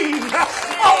feet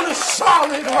on a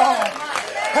solid rock?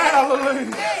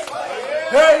 Hallelujah.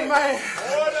 Amen.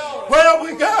 Well,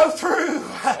 we go through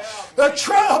the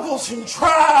troubles and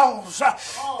trials,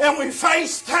 and we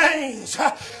face things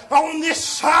on this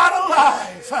side of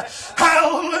life.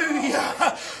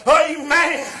 Hallelujah.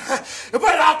 Amen.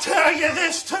 But I'll tell you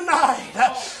this tonight,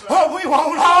 we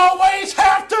won't always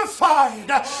have to fight.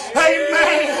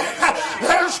 Amen.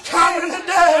 There's coming a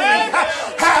day,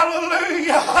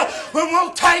 hallelujah, when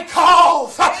we'll take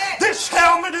off this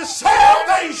helmet of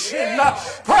salvation,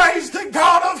 praise the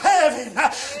God of heaven,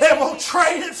 and we'll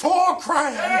trade it for a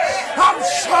crown. I'm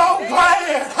so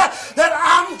glad that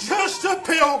I'm just a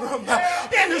pilgrim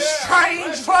in a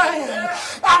strange land.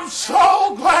 I'm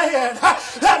so glad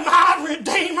that my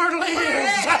Redeemer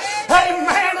lives.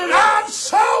 Amen. And I'm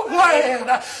so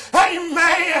glad,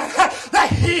 amen, that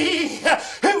he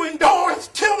who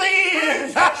endureth till the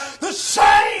end, the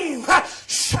same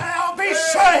shall be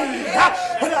saved.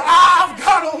 But I've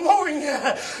got to warn you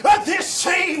this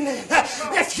evening,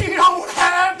 if you don't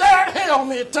have that helmet,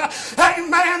 helmet.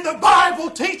 Amen. The Bible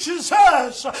teaches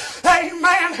us,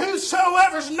 amen,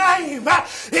 whosoever's name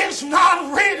is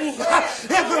not written in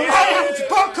the Lamb's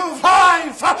book of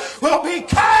life will be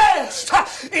cast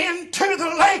into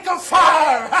the lake of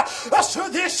fire. So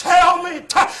this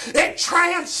helmet, it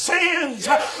transcends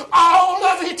all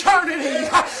of eternity.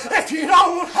 If you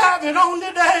don't have it on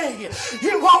today,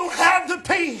 you won't have the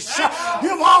peace,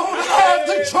 you won't have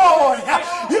the joy,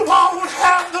 you won't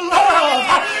have the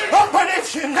love. But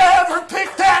if you never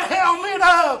pick that helmet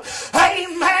up,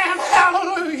 amen,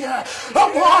 hallelujah,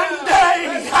 one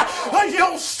day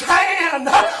you'll stand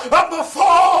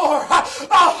before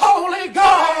a holy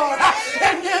God,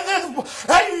 and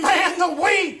amen, the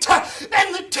wheat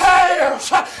and the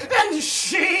tares and the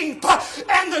sheep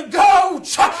and the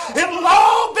goats, it'll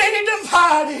all be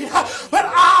divided.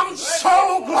 But I'm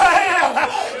so glad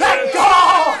that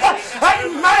God,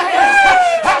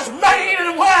 amen, has made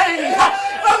a way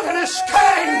of an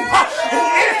escape. And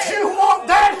if you want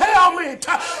that helmet,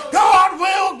 God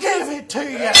will give it to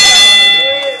you.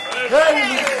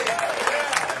 Amen.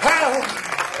 Hallelujah.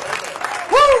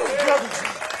 Woo, brothers.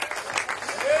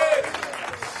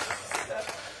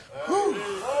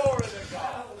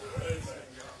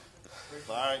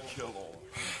 Thank you, Lord.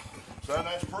 Son,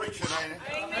 that's preaching, ain't it?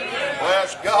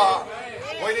 Bless God.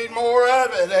 We need more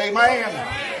of it. Amen.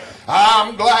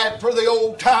 I'm glad for the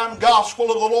old-time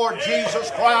gospel of the Lord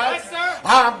Jesus Christ.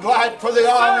 I'm glad for the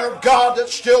honor of God that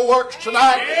still works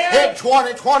tonight in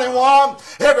 2021.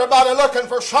 Everybody looking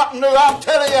for something new. I'm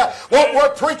telling you, what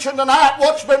we're preaching tonight,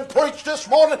 what's been preached this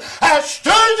morning, has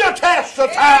stood the test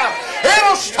of time.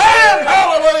 It'll stand,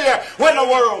 hallelujah, when the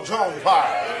world's on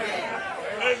fire.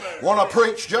 Want to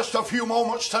preach just a few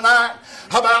moments tonight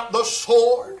about the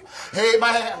sword.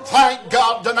 Amen. Thank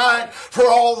God tonight for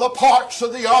all the parts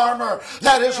of the armor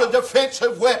that is a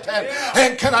defensive weapon.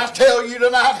 And can I tell you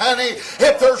tonight, honey,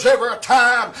 if there's ever a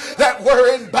time that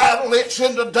we're in battle, it's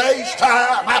in today's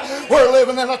time. We're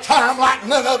living in a time like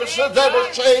none of us has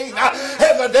ever seen.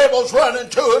 And the devil's running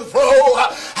to and fro,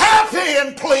 happy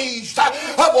and pleased of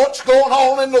what's going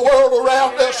on in the world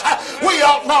around us. We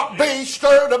ought not be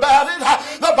stirred about it.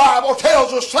 The Bible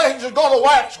tells us things are going to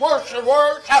wax worse and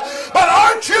worse. But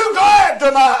aren't you glad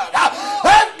tonight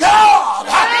that God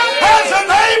has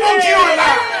enabled you and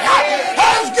I,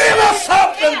 has given us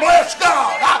something, bless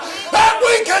God, that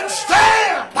we can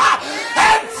stand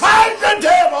and fight the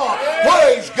devil.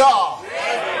 Praise God.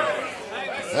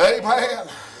 Amen.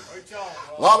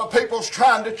 A lot of people's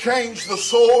trying to change the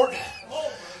sword.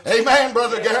 Amen,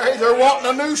 Brother Gary. They're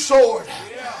wanting a new sword.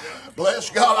 Bless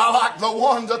God, I like the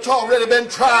one that's already been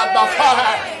tried by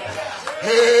fire.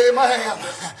 Amen.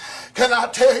 Can I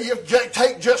tell you,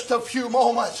 take just a few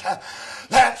moments.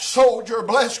 That soldier,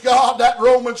 bless God, that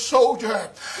Roman soldier,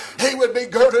 he would be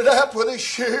girded up with his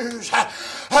shoes,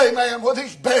 amen, with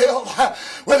his belt,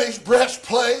 with his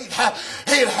breastplate.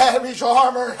 He'd have his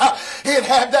armor. He'd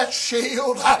have that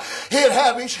shield. He'd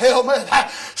have his helmet.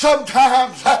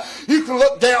 Sometimes you can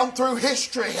look down through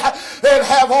history. They'd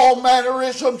have all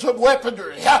mannerisms of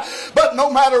weaponry. But no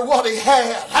matter what he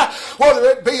had, whether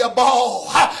it be a ball,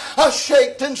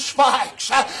 shaped in spikes,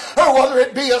 or whether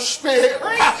it be a spear,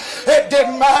 it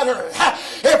didn't matter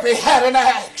if he had an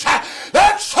axe.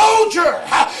 That soldier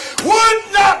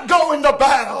would not go into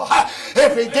battle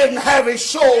if he didn't have his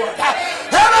sword.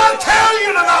 And I'll tell you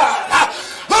tonight,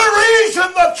 the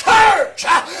reason the church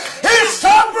is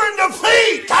suffering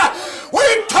defeat,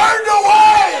 we've turned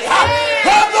away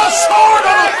from the sword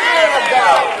of the Spirit of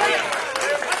God.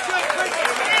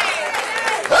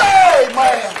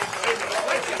 Amen.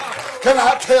 Can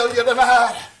I tell you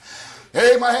tonight,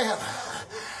 amen,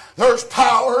 there's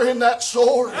power in that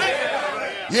sword.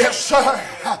 Yes, sir.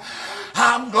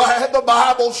 I'm glad the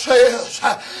Bible says,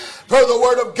 for the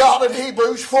Word of God in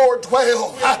Hebrews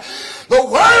 4:12, the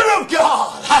Word of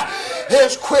God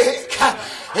is quick.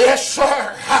 Yes,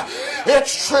 sir.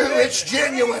 It's true. It's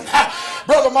genuine.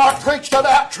 Brother Mark preached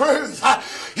about truth.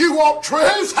 You want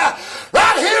truth?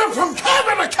 Right here from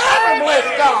cabin to cabin,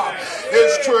 bless God,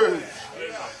 is truth.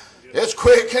 It's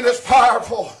quick and it's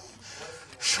powerful,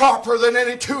 sharper than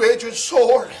any two-edged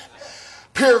sword,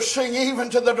 piercing even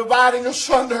to the dividing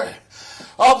asunder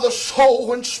of the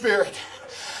soul and spirit,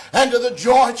 and to the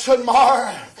joints and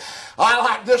marrow. I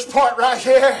like this part right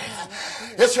here.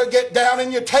 It's to get down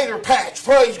in your tater patch.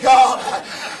 Praise God.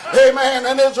 Amen.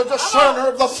 And is a discerner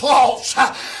of the thoughts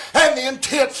and the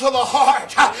intents of the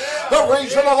heart. The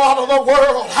reason a lot of the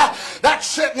world that's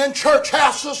sitting in church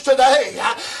houses today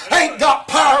ain't got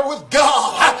power with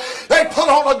God. They put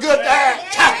on a good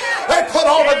act. They put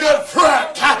on a good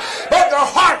front. But their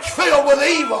heart's filled with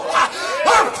evil.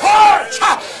 Their thoughts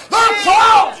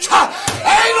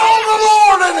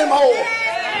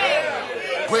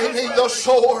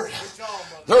sword,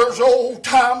 there's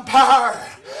old-time power,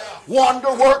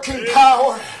 wonder-working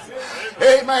power.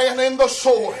 Amen, in the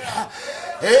sword.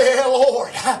 Hey,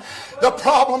 Lord, the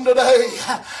problem today,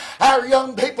 our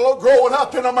young people are growing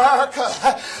up in America.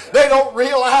 They don't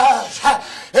realize,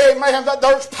 amen, that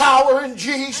there's power in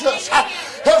Jesus.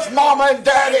 His mama and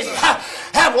daddy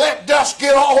have let dust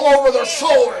get all over their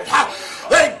sword.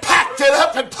 They packed it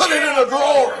up and put it in a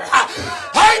drawer.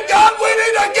 Thank God we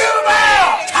need to get them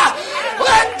out.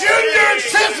 Let Junior and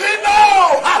Sissy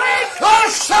know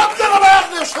there's something about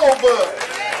this whole book.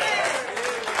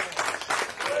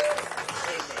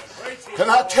 Can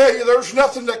I tell you, there's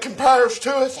nothing that compares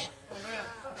to it?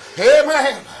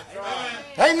 Amen.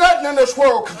 Ain't nothing in this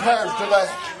world compares to that.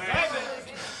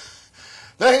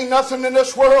 There ain't nothing in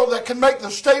this world that can make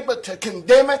the statement to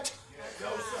condemn it.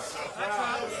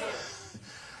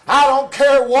 I don't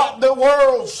care what the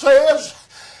world says.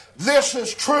 This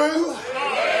is true.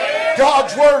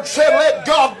 God's word said, let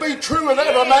God be true and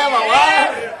every man a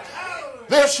liar.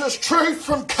 This is truth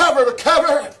from cover to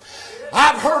cover.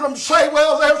 I've heard them say,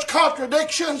 well, there's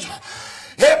contradictions.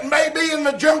 It may be in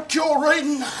the junk you're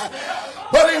reading,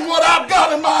 but in what I've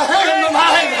got in my hand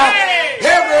tonight,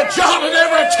 every jot and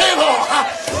every tittle,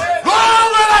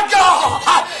 glory to God,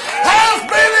 has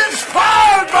been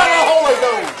inspired by the Holy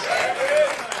Ghost.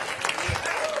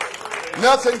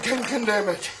 Nothing can condemn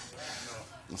it.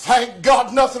 Thank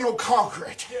God nothing will conquer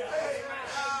it.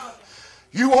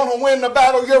 You want to win the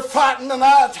battle you're fighting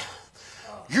tonight?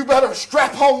 You better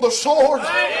strap on the sword.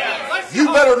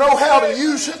 You better know how to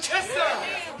use it.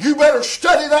 You better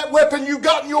study that weapon you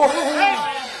got in your hand.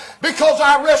 Because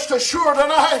I rest assured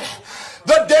tonight,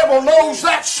 the devil knows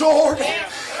that sword.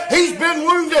 He's been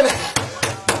wounded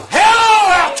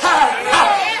hell out time.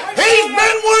 He's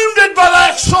been wounded by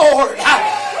that sword.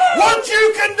 What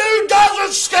you can do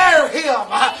doesn't scare him.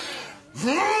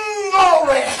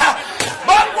 Glory.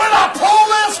 But when I pull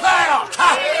this out,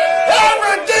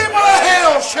 every demon of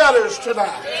hell shudders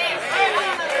tonight.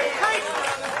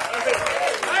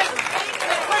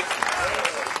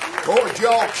 Lord,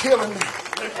 y'all killing me.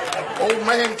 Old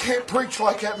man can't preach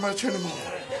like that much anymore.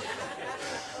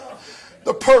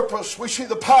 The purpose, we see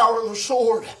the power of the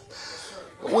sword.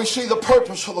 We see the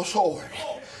purpose of the sword.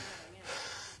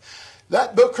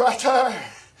 That book right there,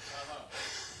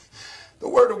 the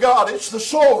Word of God, it's the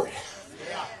sword.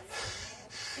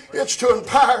 It's to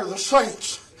empower the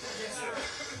saints.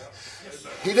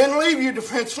 He didn't leave you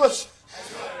defenseless.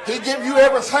 He gave you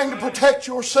everything to protect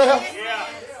yourself.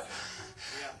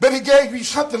 But He gave you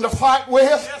something to fight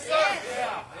with.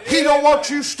 He don't want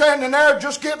you standing there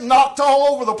just getting knocked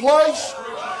all over the place.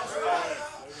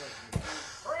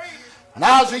 When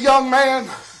I was a young man,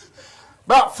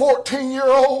 about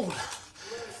 14-year-old,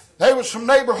 there was some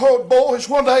neighborhood boys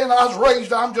one day, and I was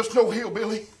raised, I'm just no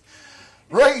hillbilly,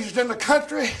 raised in the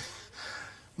country.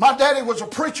 My daddy was a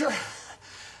preacher,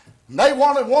 and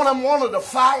one of them wanted to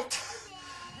fight,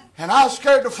 and I was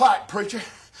scared to fight, preacher.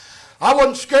 I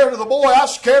wasn't scared of the boy, I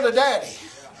was scared of Daddy.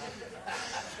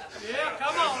 Yeah,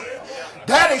 come on.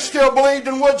 Daddy still believed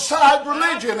in woodside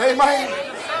religion, amen.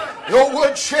 The old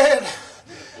woodshed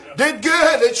did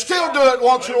good. It still do it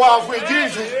once in a while if we'd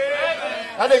use it.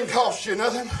 That didn't cost you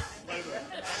nothing.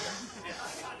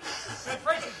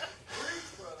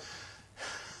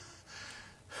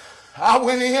 I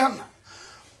went in,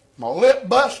 my lip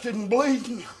busted and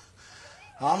bleeding.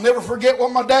 I'll never forget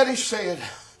what my daddy said.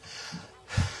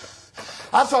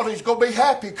 I thought he was going to be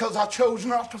happy because I chose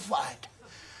not to fight.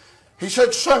 He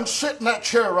said, son, sit in that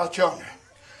chair right yonder.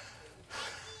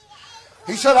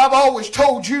 He said, I've always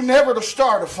told you never to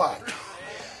start a fight.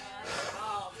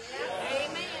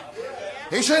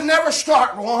 He said, never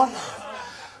start one.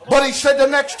 But he said, the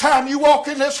next time you walk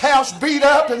in this house beat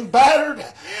up and battered,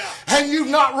 and you've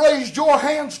not raised your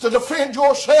hands to defend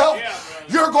yourself,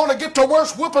 you're going to get the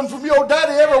worst whooping from your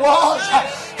daddy ever was.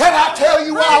 And I tell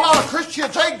you why a lot of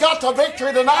Christians ain't got the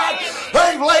victory tonight.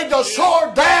 They've laid the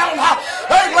sword down.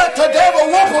 They've let the devil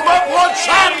whoop them up one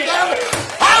side and the other.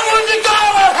 I want to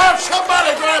God to have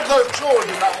somebody grab their sword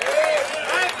tonight.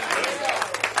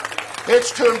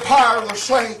 It's to empower the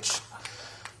saints,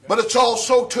 but it's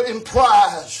also to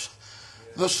emprise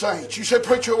the saints. You say,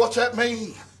 preacher, what's that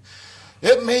mean?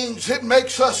 It means it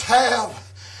makes us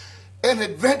have an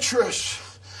adventurous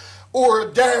or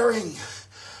a daring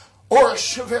or a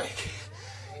civic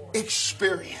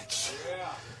experience.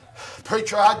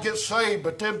 Preacher, I'd get saved,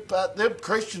 but them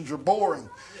Christians are boring.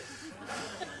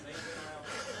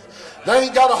 They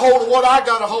ain't got a hold of what I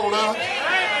got a hold of.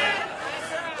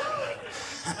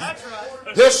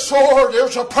 This sword,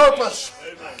 there's a purpose.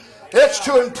 It's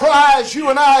to emprise you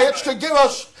and I. It's to give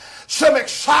us some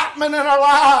excitement in our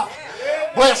life.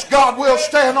 Bless God, we'll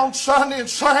stand on Sunday and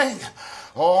sing,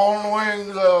 "On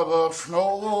wings of a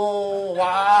snow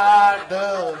white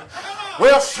dove."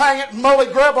 We'll sing it and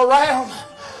mully grub around.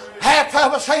 Half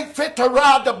of us ain't fit to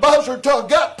ride the buzzard to a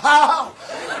gut pile.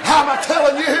 I'm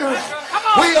telling you,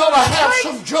 we ought to have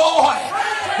some joy.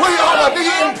 We ought to be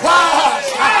in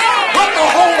prize with the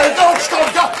Holy Ghost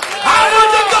of God. I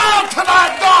want to God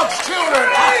tonight, God's children.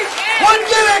 Would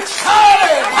get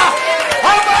excited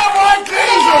about what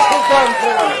Jesus has done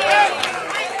for you.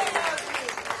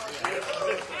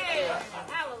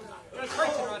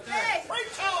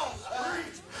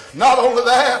 Not only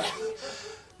that,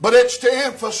 but it's to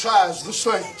emphasize the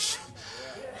saints.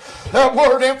 That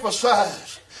word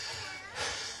emphasize,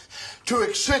 to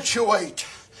accentuate,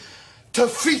 to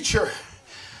feature,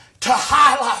 to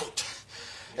highlight,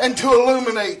 and to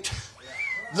illuminate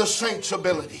the saints'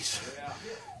 abilities.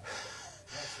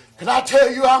 Can I tell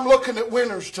you, I'm looking at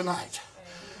winners tonight.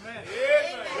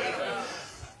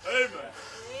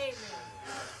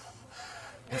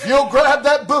 If you'll grab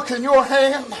that book in your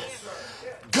hand,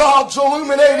 God's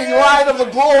illuminating light of the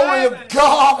glory of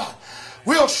God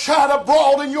will shine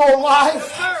abroad in your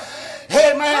life.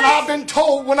 Hey man, I've been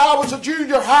told when I was a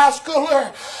junior high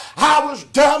schooler, I was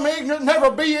dumb, ignorant, never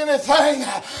be anything.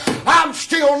 I'm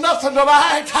still nothing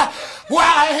tonight. Why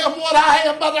I am what I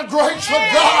am by the grace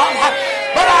of God.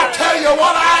 But I tell you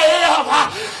what I am.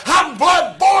 I'm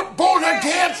blood born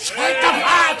again,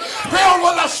 sanctified, filled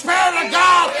with the Spirit of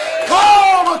God,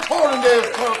 called according to His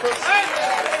purpose.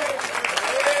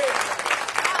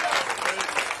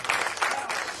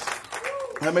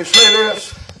 Let me say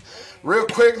this real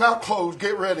quick and I'll close.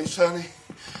 Get ready, Sonny.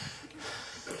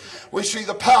 We see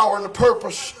the power and the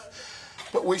purpose,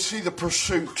 but we see the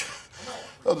pursuit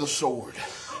of the sword.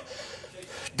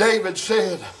 David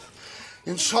said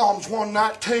in Psalms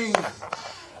 119,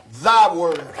 "Thy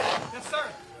word." Yes, sir.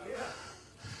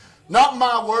 Not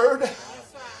my word.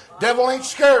 Devil ain't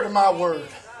scared of my word.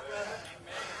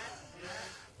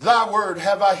 "Thy word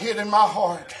have I hid in my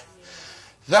heart,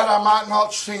 that I might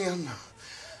not sin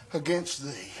against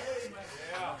thee."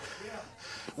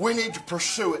 We need to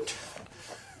pursue it.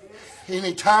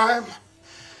 Any time,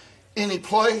 any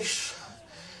place,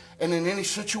 and in any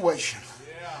situation.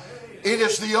 It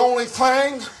is the only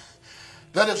thing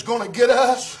that is going to get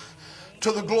us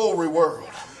to the glory world.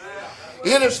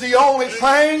 It is the only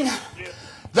thing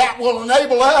that will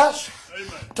enable us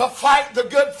to fight the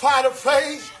good fight of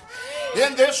faith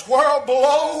in this world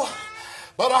below.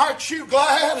 But aren't you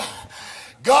glad?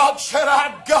 God said,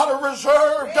 "I've got a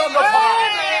reserved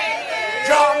undefiled."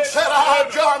 John said,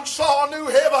 John saw a new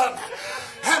heaven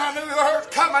and a new earth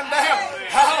coming down.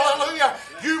 Hallelujah.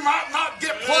 You might not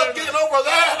get plugged in over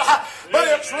that, but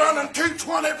it's running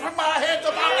 220 from my head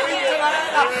to my feet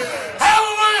tonight.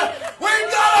 Hallelujah.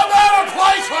 We've got a better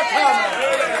place for coming.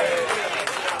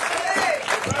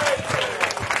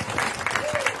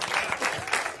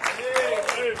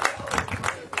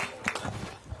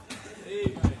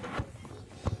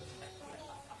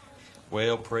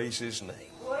 Well, praise His name.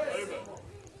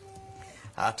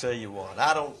 I tell you what,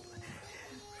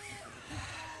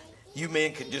 you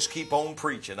men can just keep on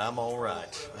preaching. I'm all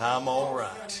right. I'm all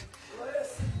right.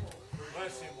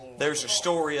 There's a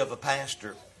story of a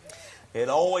pastor. It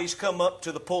always come up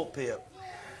to the pulpit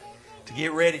to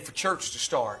get ready for church to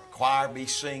start. Choir be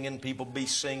singing, people be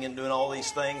singing, doing all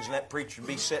these things, and that preacher would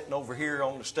be sitting over here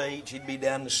on the stage. He'd be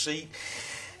down in the seat.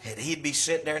 And he'd be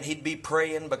sitting there and he'd be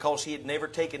praying because he had never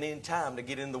taken any time to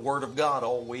get in the Word of God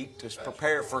all week to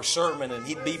prepare for a sermon. And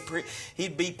he'd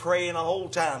be praying the whole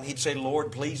time. He'd say,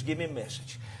 "Lord, please give me a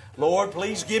message. Lord,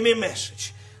 please give me a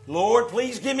message. Lord,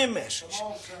 please give me a message."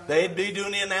 They'd be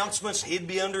doing the announcements. He'd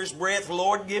be under his breath,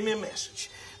 "Lord, give me a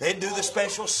message." They'd do the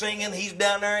special singing. He's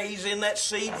down there. He's in that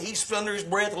seat. He's under his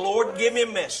breath. "Lord, give me a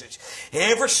message."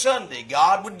 Every Sunday,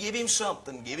 God would give him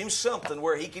something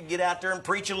where he could get out there and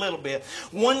preach a little bit.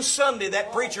 One Sunday,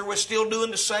 that preacher was still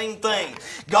doing the same thing.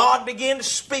 God began to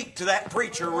speak to that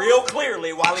preacher real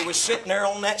clearly while he was sitting there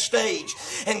on that stage.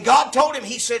 And God told him,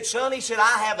 He said, "Son," He said,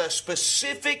 "I have a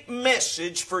specific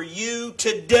message for you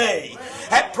today."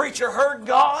 That preacher heard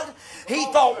God. He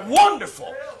thought,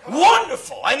 "Wonderful,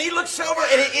 wonderful." And he looks over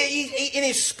and in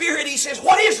his spirit he says,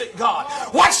 "What is it, God?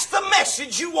 What's the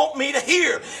message you want me to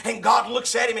hear?" And God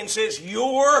looks at him and says,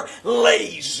 "You're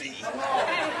lazy." Come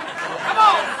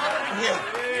on.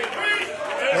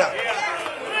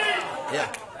 Yeah.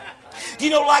 You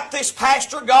know, like this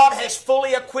pastor, God has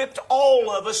fully equipped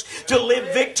all of us to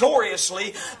live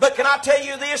victoriously. But can I tell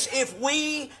you this? If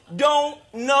we don't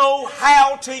know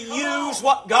how to use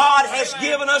what God has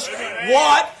given us,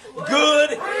 what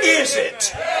good is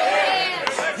it?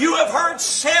 You have heard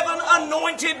 7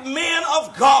 anointed men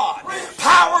of God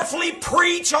powerfully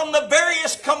preach on the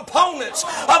various components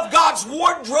of God's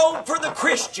wardrobe for the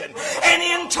Christian. And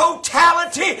in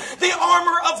totality, the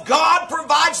armor of God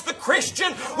provides the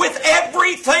Christian with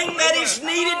everything that is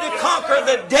needed to conquer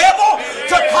the devil,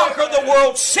 to conquer the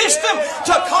world system,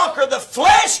 to conquer the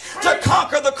flesh, to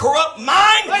conquer the corrupt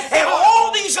mind, and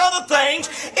all these other things,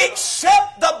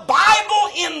 except the Bible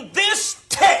in this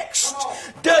text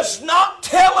does not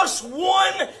tell us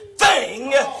one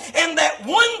thing, and that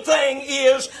one thing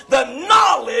is the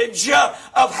knowledge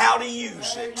of how to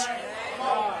use it.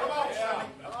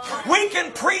 We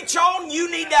can preach on you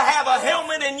need to have a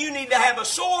helmet, and you need to have a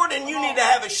sword, and you need to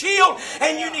have a shield,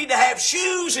 and you need to have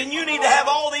shoes, and you need to have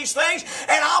all these things.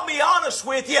 And I'll be honest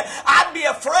with you, I'd be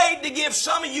afraid to give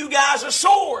some of you guys a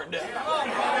sword.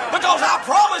 Because I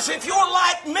promise if you're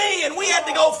like me and we had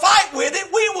to go fight with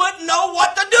it, we wouldn't know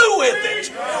what to do with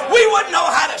it. We wouldn't know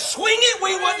how to swing it.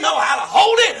 We wouldn't know how to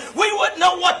hold it. We wouldn't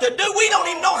know what to do. We don't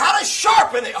even know how to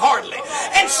sharpen it hardly.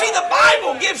 And see, the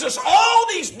Bible gives us all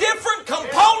these different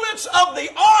components of the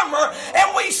armor,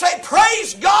 and we say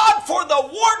praise God for the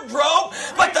wardrobe,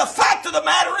 but the fact of the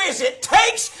matter is it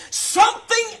takes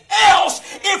something else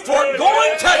if we're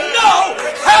going to know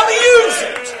how to use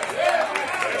it.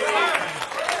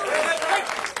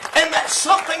 And that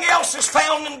something else is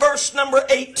found in verse number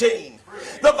 18.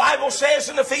 The Bible says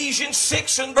in Ephesians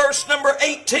 6 and verse number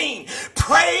 18,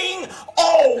 praying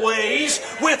always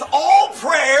with all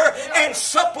prayer and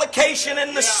supplication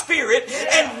in the Spirit,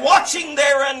 and watching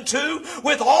thereunto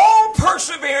with all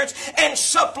perseverance and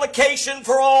supplication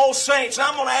for all saints. Now,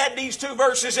 I'm going to add these 2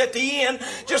 verses at the end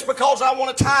just because I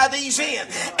want to tie these in.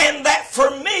 And that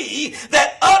for me,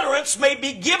 that utterance may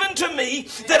be given to me,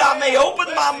 that I may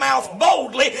open my mouth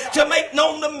boldly to make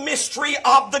known the mystery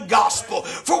of the gospel,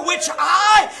 for which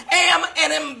I am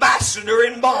an ambassador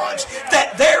in bonds,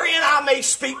 that therein I may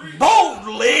speak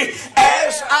boldly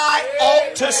as I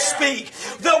ought to speak.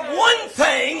 The one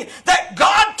thing that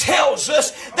God tells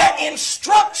us, that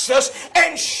instructs us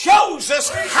and shows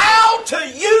us how to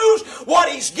use what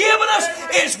He's given us,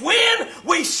 is when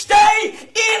we stay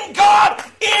in God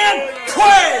in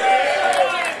prayer.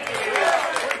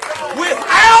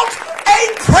 Without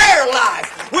a prayer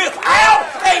life, without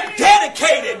a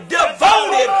dedicated,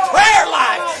 devoted prayer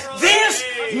life, this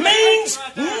means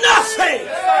nothing.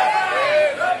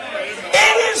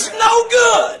 It is no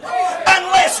good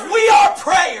unless we are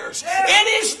prayers.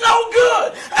 It is no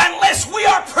good unless we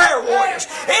are prayer warriors.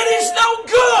 It is no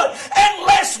good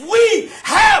unless we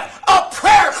have a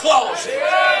prayer closet.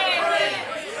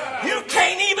 You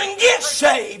can't even get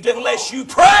saved unless you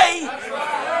pray.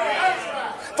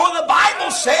 For the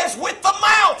Bible says with the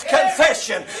mouth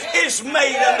confession is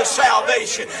made unto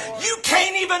salvation. You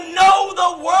can't even know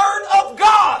the Word of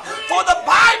God. For the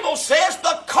Bible says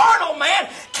the carnal man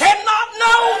cannot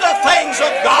know the things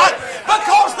of God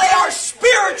because they are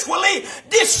spiritually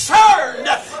discerned.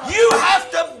 You have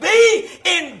to be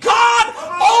in God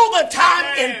all the time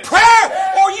in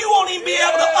prayer, or you won't even be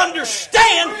able to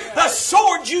understand the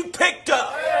sword you picked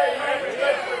up.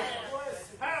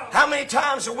 How many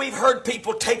times have we heard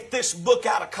people take this book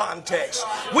out of context?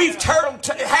 We've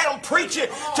had them preach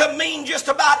it to mean just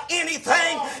about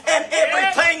anything and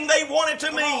everything they want it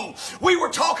to mean. We were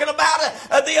talking about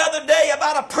the other day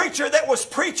about a preacher that was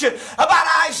preaching about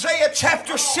Isaiah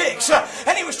chapter 6.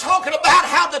 And he was talking about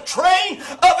how the train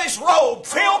of his robe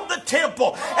filled the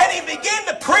temple. And he began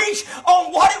to preach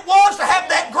on what it was to have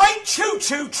that great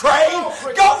choo-choo train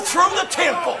go through the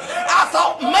temple. I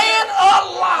thought, man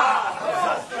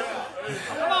alive.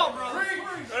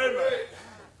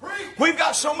 We've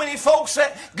got so many folks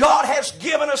that God has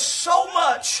given us so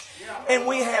much, and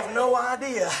we have no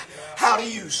idea how to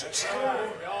use it.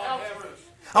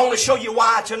 I want to show you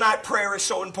why tonight prayer is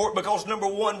so important, because number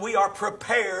one, we are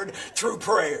prepared through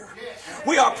prayer.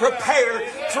 We are prepared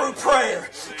through prayer.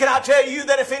 Can I tell you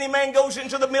that if any man goes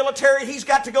into the military, he's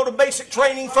got to go to basic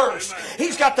training first.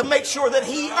 He's got to make sure that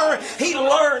he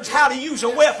learns how to use a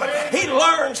weapon. He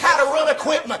learns how to run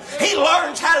equipment. He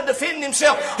learns how to defend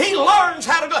himself. He learns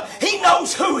how to go. He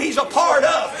knows who he's a part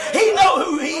of. He knows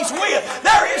who he's with.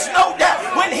 There is no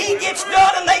doubt when he gets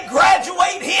done and they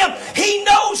graduate him, he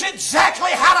knows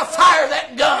exactly how to fire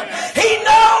that gun. He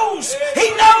knows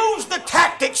the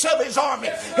tactics of his army.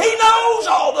 He knows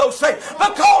all those things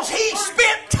because he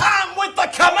spent time with the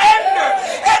commander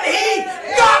and he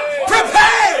got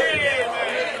prepared.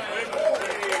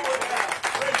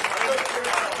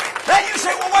 Now you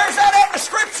say, well, where's that at in the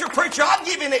scripture, preacher? I'll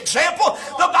give you an example.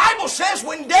 The Bible says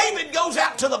when David goes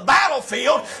out to the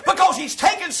battlefield because he's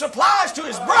taking supplies to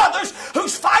his brothers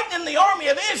who's fighting in the army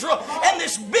of Israel, and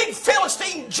this big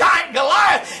Philistine giant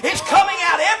Goliath is coming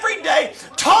out every day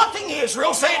taunting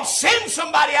Israel, saying, send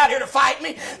somebody out here to fight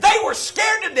me. They were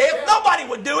scared to death. Nobody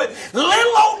would do it.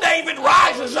 Little old David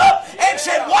rises up and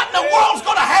said, what in the world's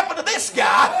going to happen to this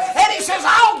guy? And he says,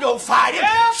 I'll go fight him.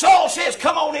 Saul says,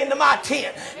 come on into my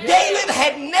tent. David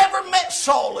had never met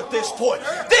Saul at this point.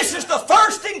 This is the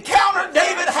first encounter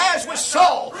David has with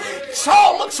Saul.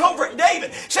 Saul looks over at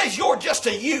David, says, you're just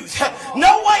a youth.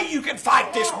 No way you can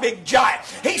fight this big giant.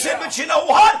 He said, but you know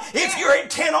what? If you're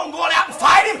intent on going out and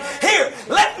fight him, here,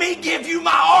 let me give you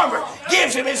my armor.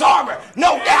 Gives him his armor.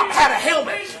 No doubt had a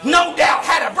helmet. No doubt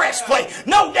had a breastplate.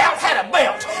 No doubt had a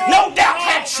belt. No doubt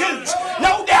had shoes.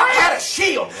 No doubt had a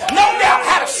shield. No doubt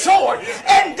had a sword.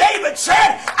 And David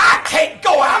said, I can't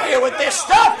go out here with this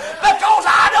stuff because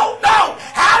I don't know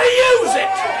how to use it.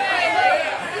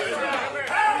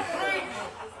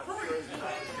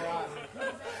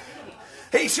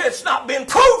 He said, it's not been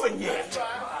proven yet.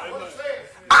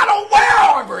 I don't wear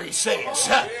armor, he says.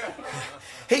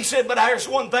 He said, but there's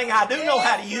one thing I do know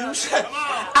how to use.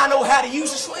 I know how to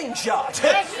use a slingshot.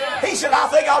 He said, I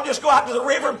think I'll just go out to the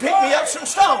river and pick me up some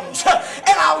stones.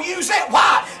 And I'll use that.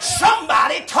 Why?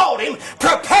 Somebody taught him,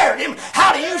 prepared him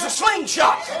how to use a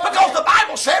slingshot. Because the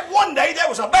Bible said one day there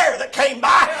was a bear that came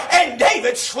by and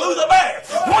David slew the bear.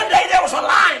 One day there was a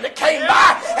lion that came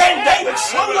by and David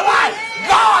slew the lion.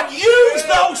 God used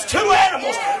those two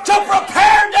animals to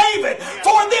prepare David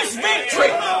for this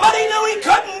victory. But he knew he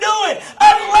couldn't do it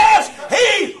unless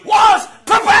he was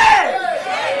prepared.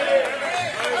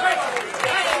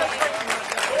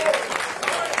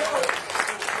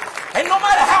 And no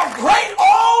matter how great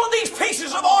all of these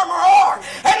pieces of armor are,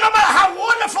 and no matter how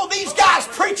wonderful these guys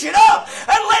preach it up,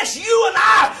 unless you and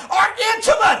I are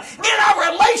intimate in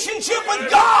our relationship with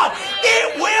God,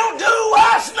 it will do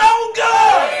us no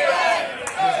good.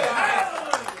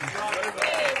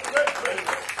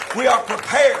 We are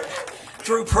prepared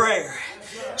through prayer.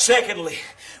 Secondly,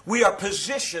 we are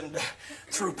positioned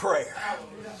through prayer.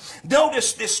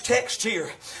 Notice this text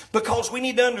here, because we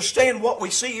need to understand what we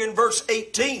see here in verse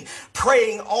 18.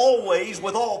 Praying always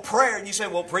with all prayer. And you say,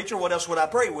 well, preacher, what else would I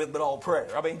pray with but all prayer?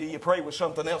 I mean, do you pray with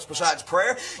something else besides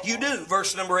prayer? You do.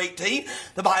 Verse number 18,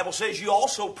 the Bible says you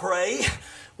also pray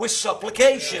with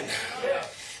supplication.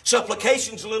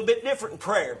 Supplication is a little bit different than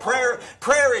prayer.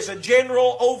 Prayer is a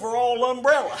general overall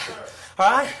umbrella.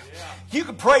 All right? You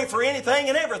can pray for anything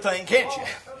and everything, can't you?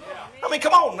 I mean,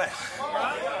 come on now.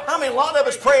 I mean, a lot of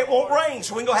us pray it won't rain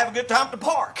so we can go have a good time at the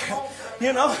park.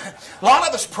 You know, a lot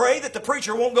of us pray that the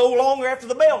preacher won't go longer after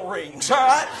the bell rings. All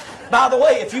right? By the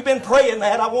way, if you've been praying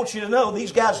that, I want you to know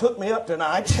these guys hooked me up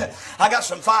tonight. I got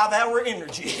some 5-hour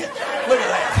energy. Look at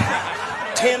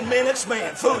that. 10 minutes,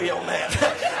 man, phooey on that.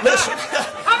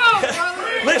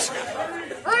 Listen.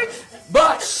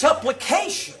 But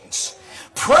supplications,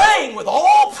 praying with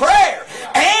all prayer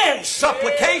and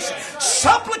supplication.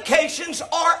 Supplications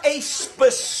are a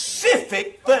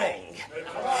specific thing.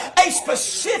 A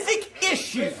specific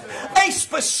issue. A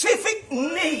specific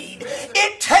need.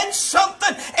 It takes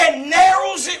something and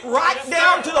narrows it right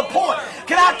down to the point.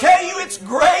 Can I tell you, it's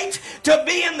great to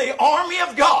be in the army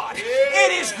of God.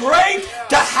 It is great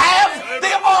to have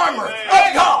the armor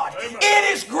of God.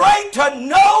 It is great to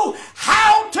know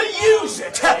how to use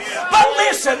it. But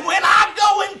listen, when I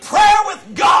go in prayer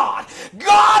with God,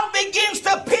 God begins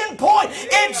to pinpoint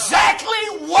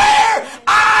exactly where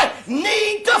I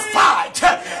need to fight.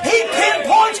 He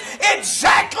pinpoints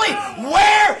exactly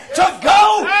where to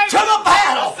go to the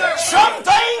battle. Some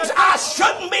things I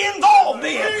shouldn't be involved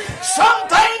in. Some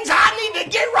things I need to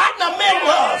get right in the middle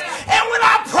of. And when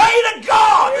I pray to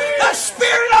God, the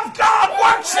Spirit of God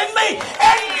works in me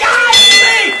and guides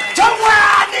me to where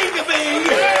I need to be.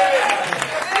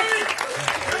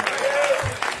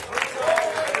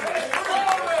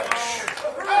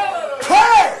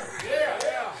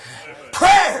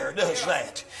 Prayer does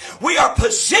that. We are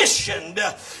positioned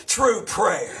through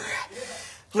prayer.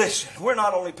 Listen, we're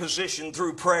not only positioned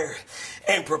through prayer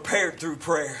and prepared through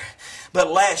prayer, but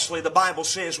lastly, the Bible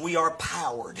says we are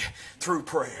powered through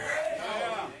prayer.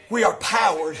 We are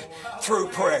powered through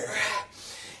prayer.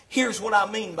 Here's what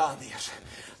I mean by this.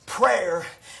 Prayer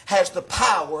has the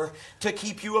power to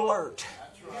keep you alert.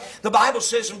 The Bible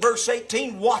says in verse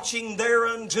 18, watching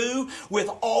thereunto with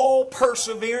all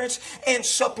perseverance and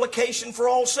supplication for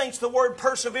all saints. The word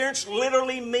perseverance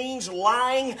literally means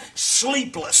lying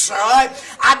sleepless. All right?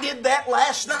 I did that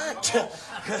last night.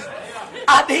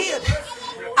 I did.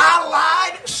 I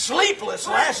lied sleepless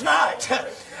last night.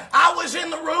 I was in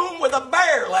the room with a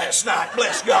bear last night,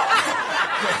 bless God.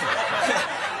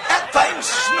 That thing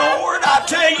snored, I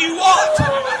tell you what.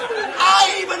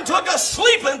 I even took a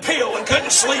sleeping pill and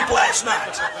couldn't sleep last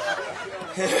night.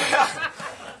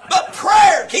 But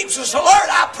prayer keeps us alert.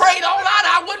 I prayed all night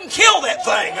I wouldn't kill that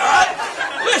thing, all right?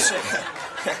 Listen.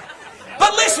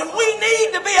 But listen, we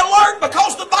need to be alert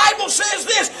because the Bible says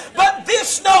this. But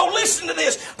this know, listen to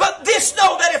this. But this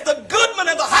know that if the goodman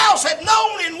of the house had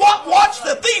known in what watch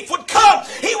the thief would come,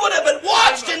 he would have been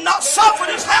watched and not suffered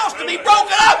his house to be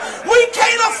broken up. We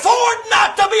can't afford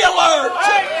not to be alert.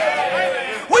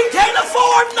 We can't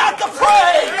afford not to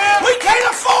pray. We can't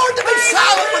afford to be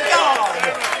silent with God.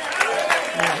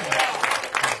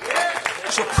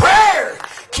 So prayer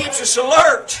keeps us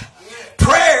alert.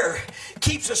 Prayer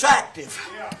keeps us active.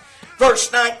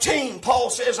 Verse 19, Paul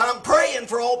says, I'm praying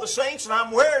for all the saints, and I'm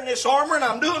wearing this armor, and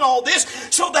I'm doing all this,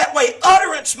 so that way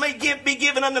utterance may be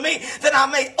given unto me, that I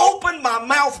may open my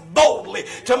mouth boldly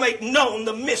to make known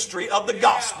the mystery of the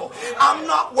gospel. I'm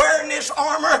not wearing this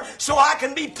armor so I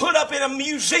can be put up in a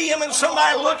museum and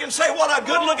somebody look and say, what a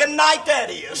good-looking knight that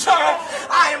is.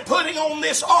 I am putting on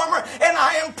this armor, and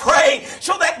I am praying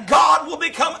so that God will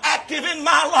become active in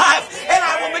my life, and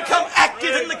I will become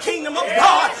active in the kingdom of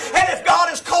God. And if God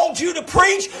has called you to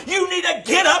preach, you need to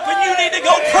get up and you need to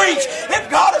go preach. If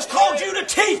God has called you to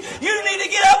teach, you need to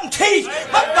get up and teach.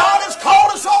 But God has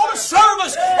called us all to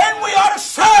service, and we are to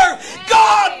serve.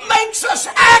 God makes us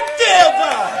active.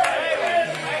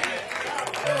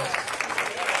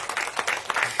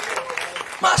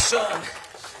 My son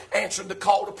answered the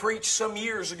call to preach some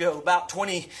years ago, about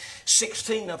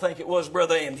 2016, I think it was,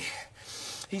 Brother Andy.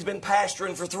 He's been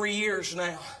pastoring for 3 years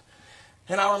now.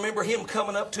 And I remember him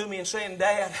coming up to me and saying,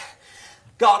 Dad,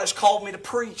 God has called me to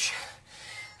preach.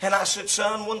 And I said,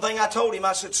 son, one thing I told him,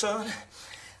 I said, son,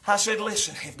 I said,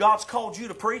 listen, if God's called you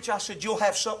to preach, I said, you'll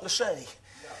have something to say.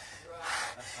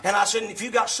 And I said, if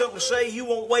you got something to say, you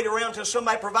won't wait around until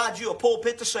somebody provides you a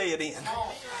pulpit to say it in.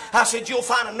 I said, you'll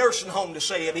find a nursing home to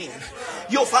say it in.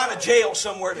 You'll find a jail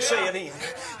somewhere to say it in.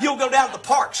 You'll go down to the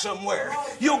park somewhere.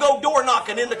 You'll go door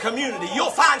knocking in the community. You'll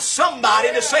find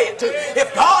somebody to say it to.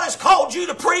 If God has called you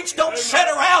to preach, don't sit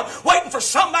around waiting for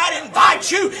somebody to invite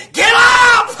you. Get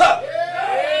up!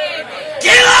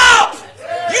 Get up!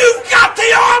 You've got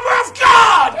the armor of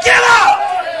God! Get up!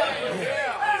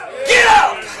 Get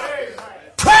up!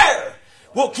 Prayer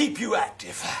will keep you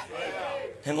active.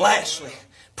 And lastly,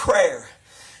 prayer.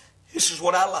 This is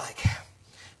what I like.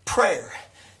 Prayer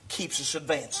keeps us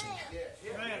advancing.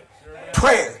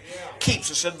 Prayer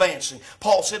keeps us advancing.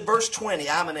 Paul said, verse 20,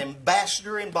 I'm an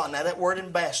ambassador in bond. Now that word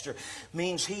ambassador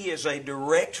means he is a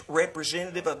direct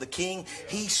representative of the king.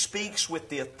 He speaks with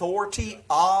the authority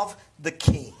of the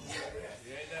king.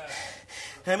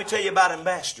 Let me tell you about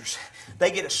ambassadors.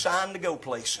 They get assigned to go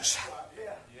places.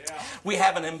 We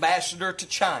have an ambassador to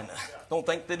China. Don't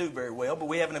think they do very well, but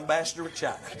we have an ambassador to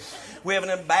China. We have an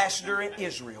ambassador in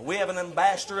Israel. We have an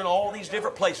ambassador in all these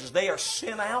different places. They are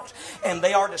sent out, and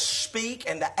they are to speak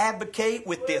and to advocate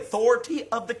with the authority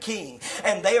of the king.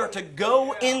 And they are to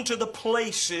go into the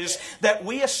places that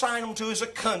we assign them to as a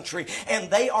country,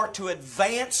 and they are to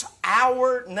advance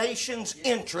our nation's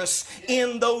interests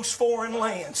in those foreign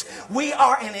lands. We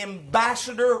are an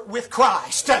ambassador with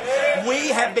Christ. We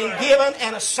have been given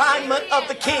an assignment of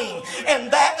the king,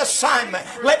 and that assignment,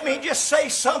 let me just say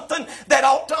something that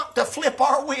ought to flip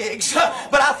our wigs,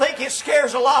 but I think it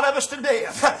scares a lot of us to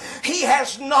death. He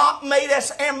has not made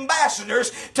us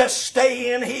ambassadors to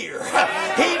stay in here.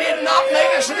 He did not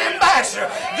make us an ambassador.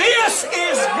 This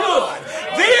is good.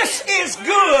 This is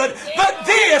good, but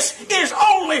this is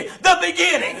only the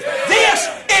beginning. This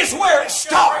is where it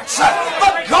starts.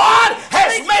 But God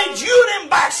has made you an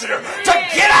ambassador to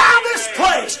get out of this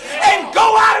place and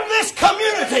go out of this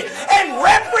community and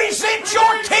represent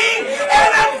your king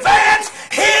and advance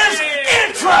his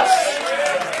interests.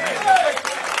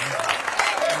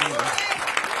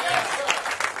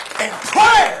 And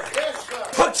prayer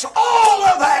puts all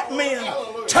of that men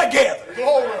together.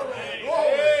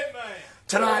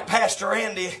 Tonight, Pastor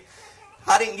Andy,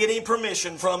 I didn't get any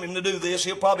permission from him to do this.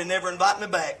 He'll probably never invite me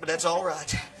back, but that's all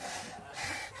right.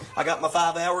 I got my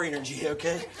 5-hour energy,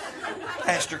 okay?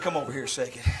 Pastor, come over here a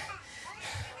second.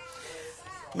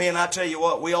 Man, I tell you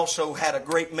what, we also had a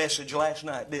great message last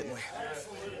night, didn't we?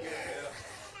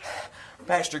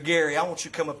 Pastor Gary, I want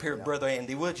you to come up here, Brother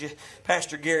Andy, would you?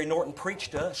 Pastor Gary Norton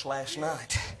preached to us last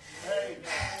night.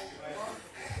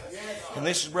 And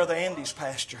this is Brother Andy's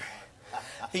pastor.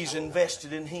 He's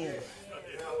invested in him.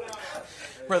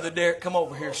 Brother Derek, come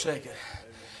over here a second.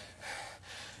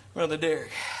 Brother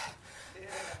Derek,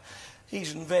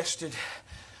 he's invested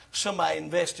Somebody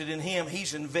invested in him.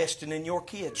 He's investing in your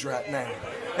kids right now.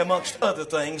 Amongst other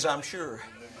things, I'm sure.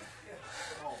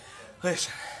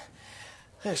 Listen.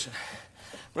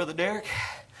 Brother Derek,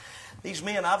 these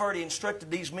men, I've already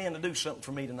instructed these men to do something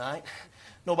for me tonight.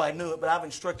 Nobody knew it, but I've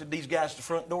instructed these guys at the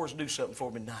front doors to do something for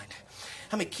me tonight.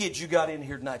 How many kids you got in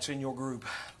here tonight that's in your group?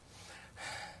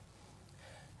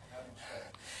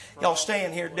 Y'all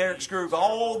stand here, Derek's group,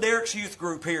 all Derek's youth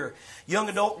group here, young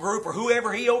adult group, or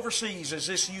whoever he oversees as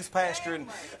this youth pastor and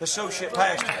associate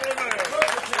pastor.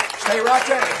 Stay right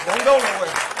there. Don't go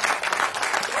nowhere.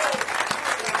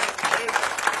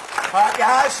 All right,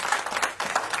 guys.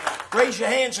 Raise your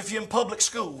hands if you're in public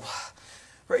school.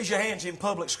 Raise your hands in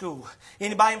public school.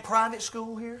 Anybody in private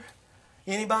school here?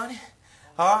 Anybody?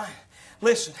 All right.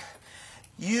 Listen,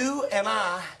 you and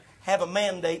I have a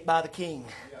mandate by the King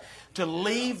to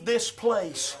leave this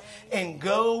place and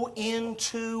go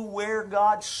into where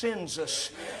God sends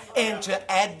us and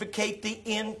to advocate the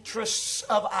interests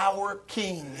of our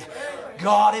King.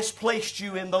 God has placed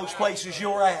you in those places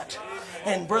you're at.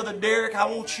 And Brother Derek, I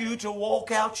want you to walk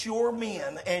out your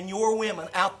men and your women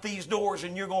out these doors,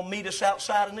 and you're going to meet us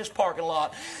outside in this parking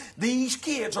lot. These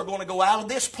kids are going to go out of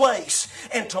this place,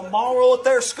 and tomorrow at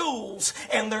their schools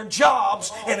and their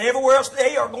jobs and everywhere else,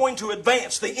 they are going to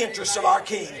advance the interests of our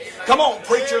King. Come on,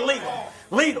 preacher, lead them.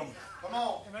 Lead them.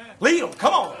 Lead them.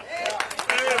 Come on.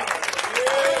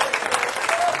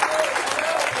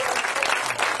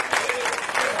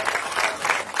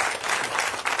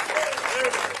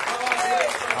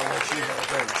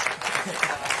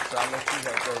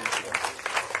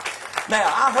 Now,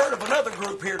 I heard of another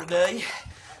group here today.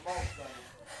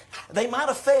 They might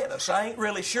have fed us. I ain't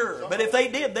really sure. But if they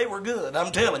did, they were good.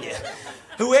 I'm telling you.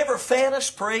 Whoever fed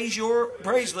us, praise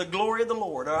the glory of the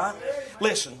Lord. All right?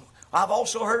 Listen, I've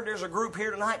also heard there's a group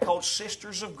here tonight called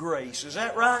Sisters of Grace. Is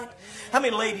that right? How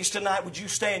many ladies tonight would you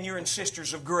stand? You're in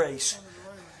Sisters of Grace.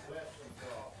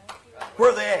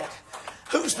 Where are they at?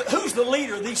 Who's the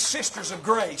leader of these Sisters of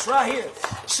Grace? Right here.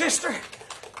 Sister,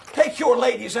 take your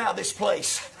ladies out of this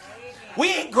place. We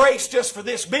ain't grace just for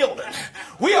this building.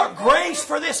 We are grace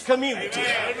for this community.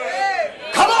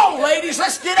 Come on, ladies,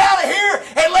 let's get out of here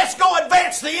and let's go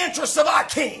advance the interests of our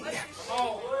King.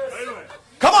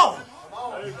 Come on.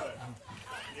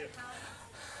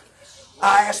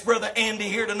 I asked Brother Andy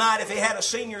here tonight if he had a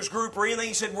seniors group or anything.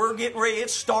 He said, we're getting ready.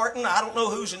 It's starting. I don't know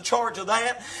who's in charge of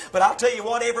that. But I'll tell you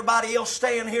what, everybody else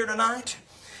staying here tonight,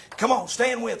 come on,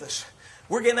 stand with us.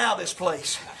 We're getting out of this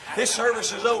place. This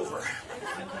service is over.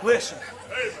 Listen,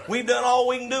 we've done all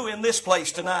we can do in this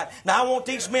place tonight. Now, I want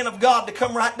these men of God to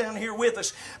come right down here with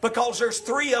us because there's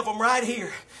three of them right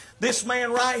here. This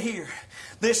man right here.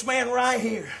 This man right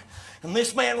here. And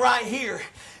this man right here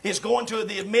is going to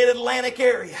the Mid-Atlantic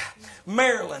area,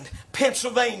 Maryland,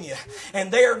 Pennsylvania,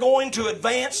 and they are going to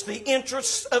advance the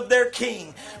interests of their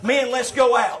King. Men, let's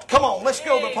go out. Come on, let's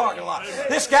go to the parking lot.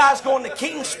 This guy's going to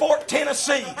Kingsport,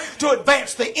 Tennessee to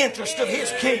advance the interest of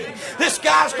his King. This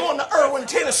guy's going to Irwin,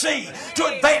 Tennessee to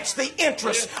advance the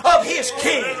interests of his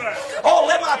King. Oh,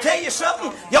 let me tell you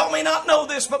something. Y'all may not know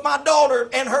this, but my daughter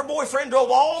and her boyfriend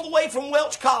drove all the way from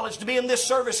Welch College to be in this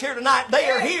service here tonight. They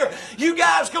are here. You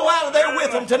guys go out of there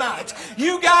with them tonight.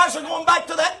 You guys are going back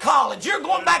to that college. You're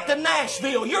going back to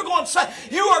Nashville. You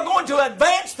are going to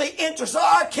advance the interests of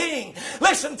our King.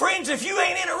 Listen, friends, if you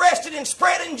ain't interested in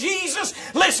spreading Jesus,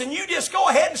 listen, you just go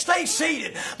ahead and stay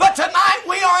seated. But tonight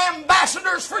we are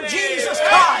ambassadors for Jesus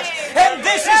Christ. And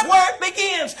this is where it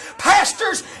begins.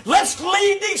 Pastors, let's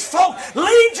lead these folks.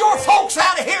 Lead your folks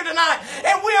out of here tonight.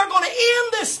 And we are going to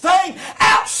end this thing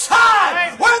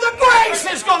outside where the grace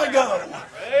is going to go.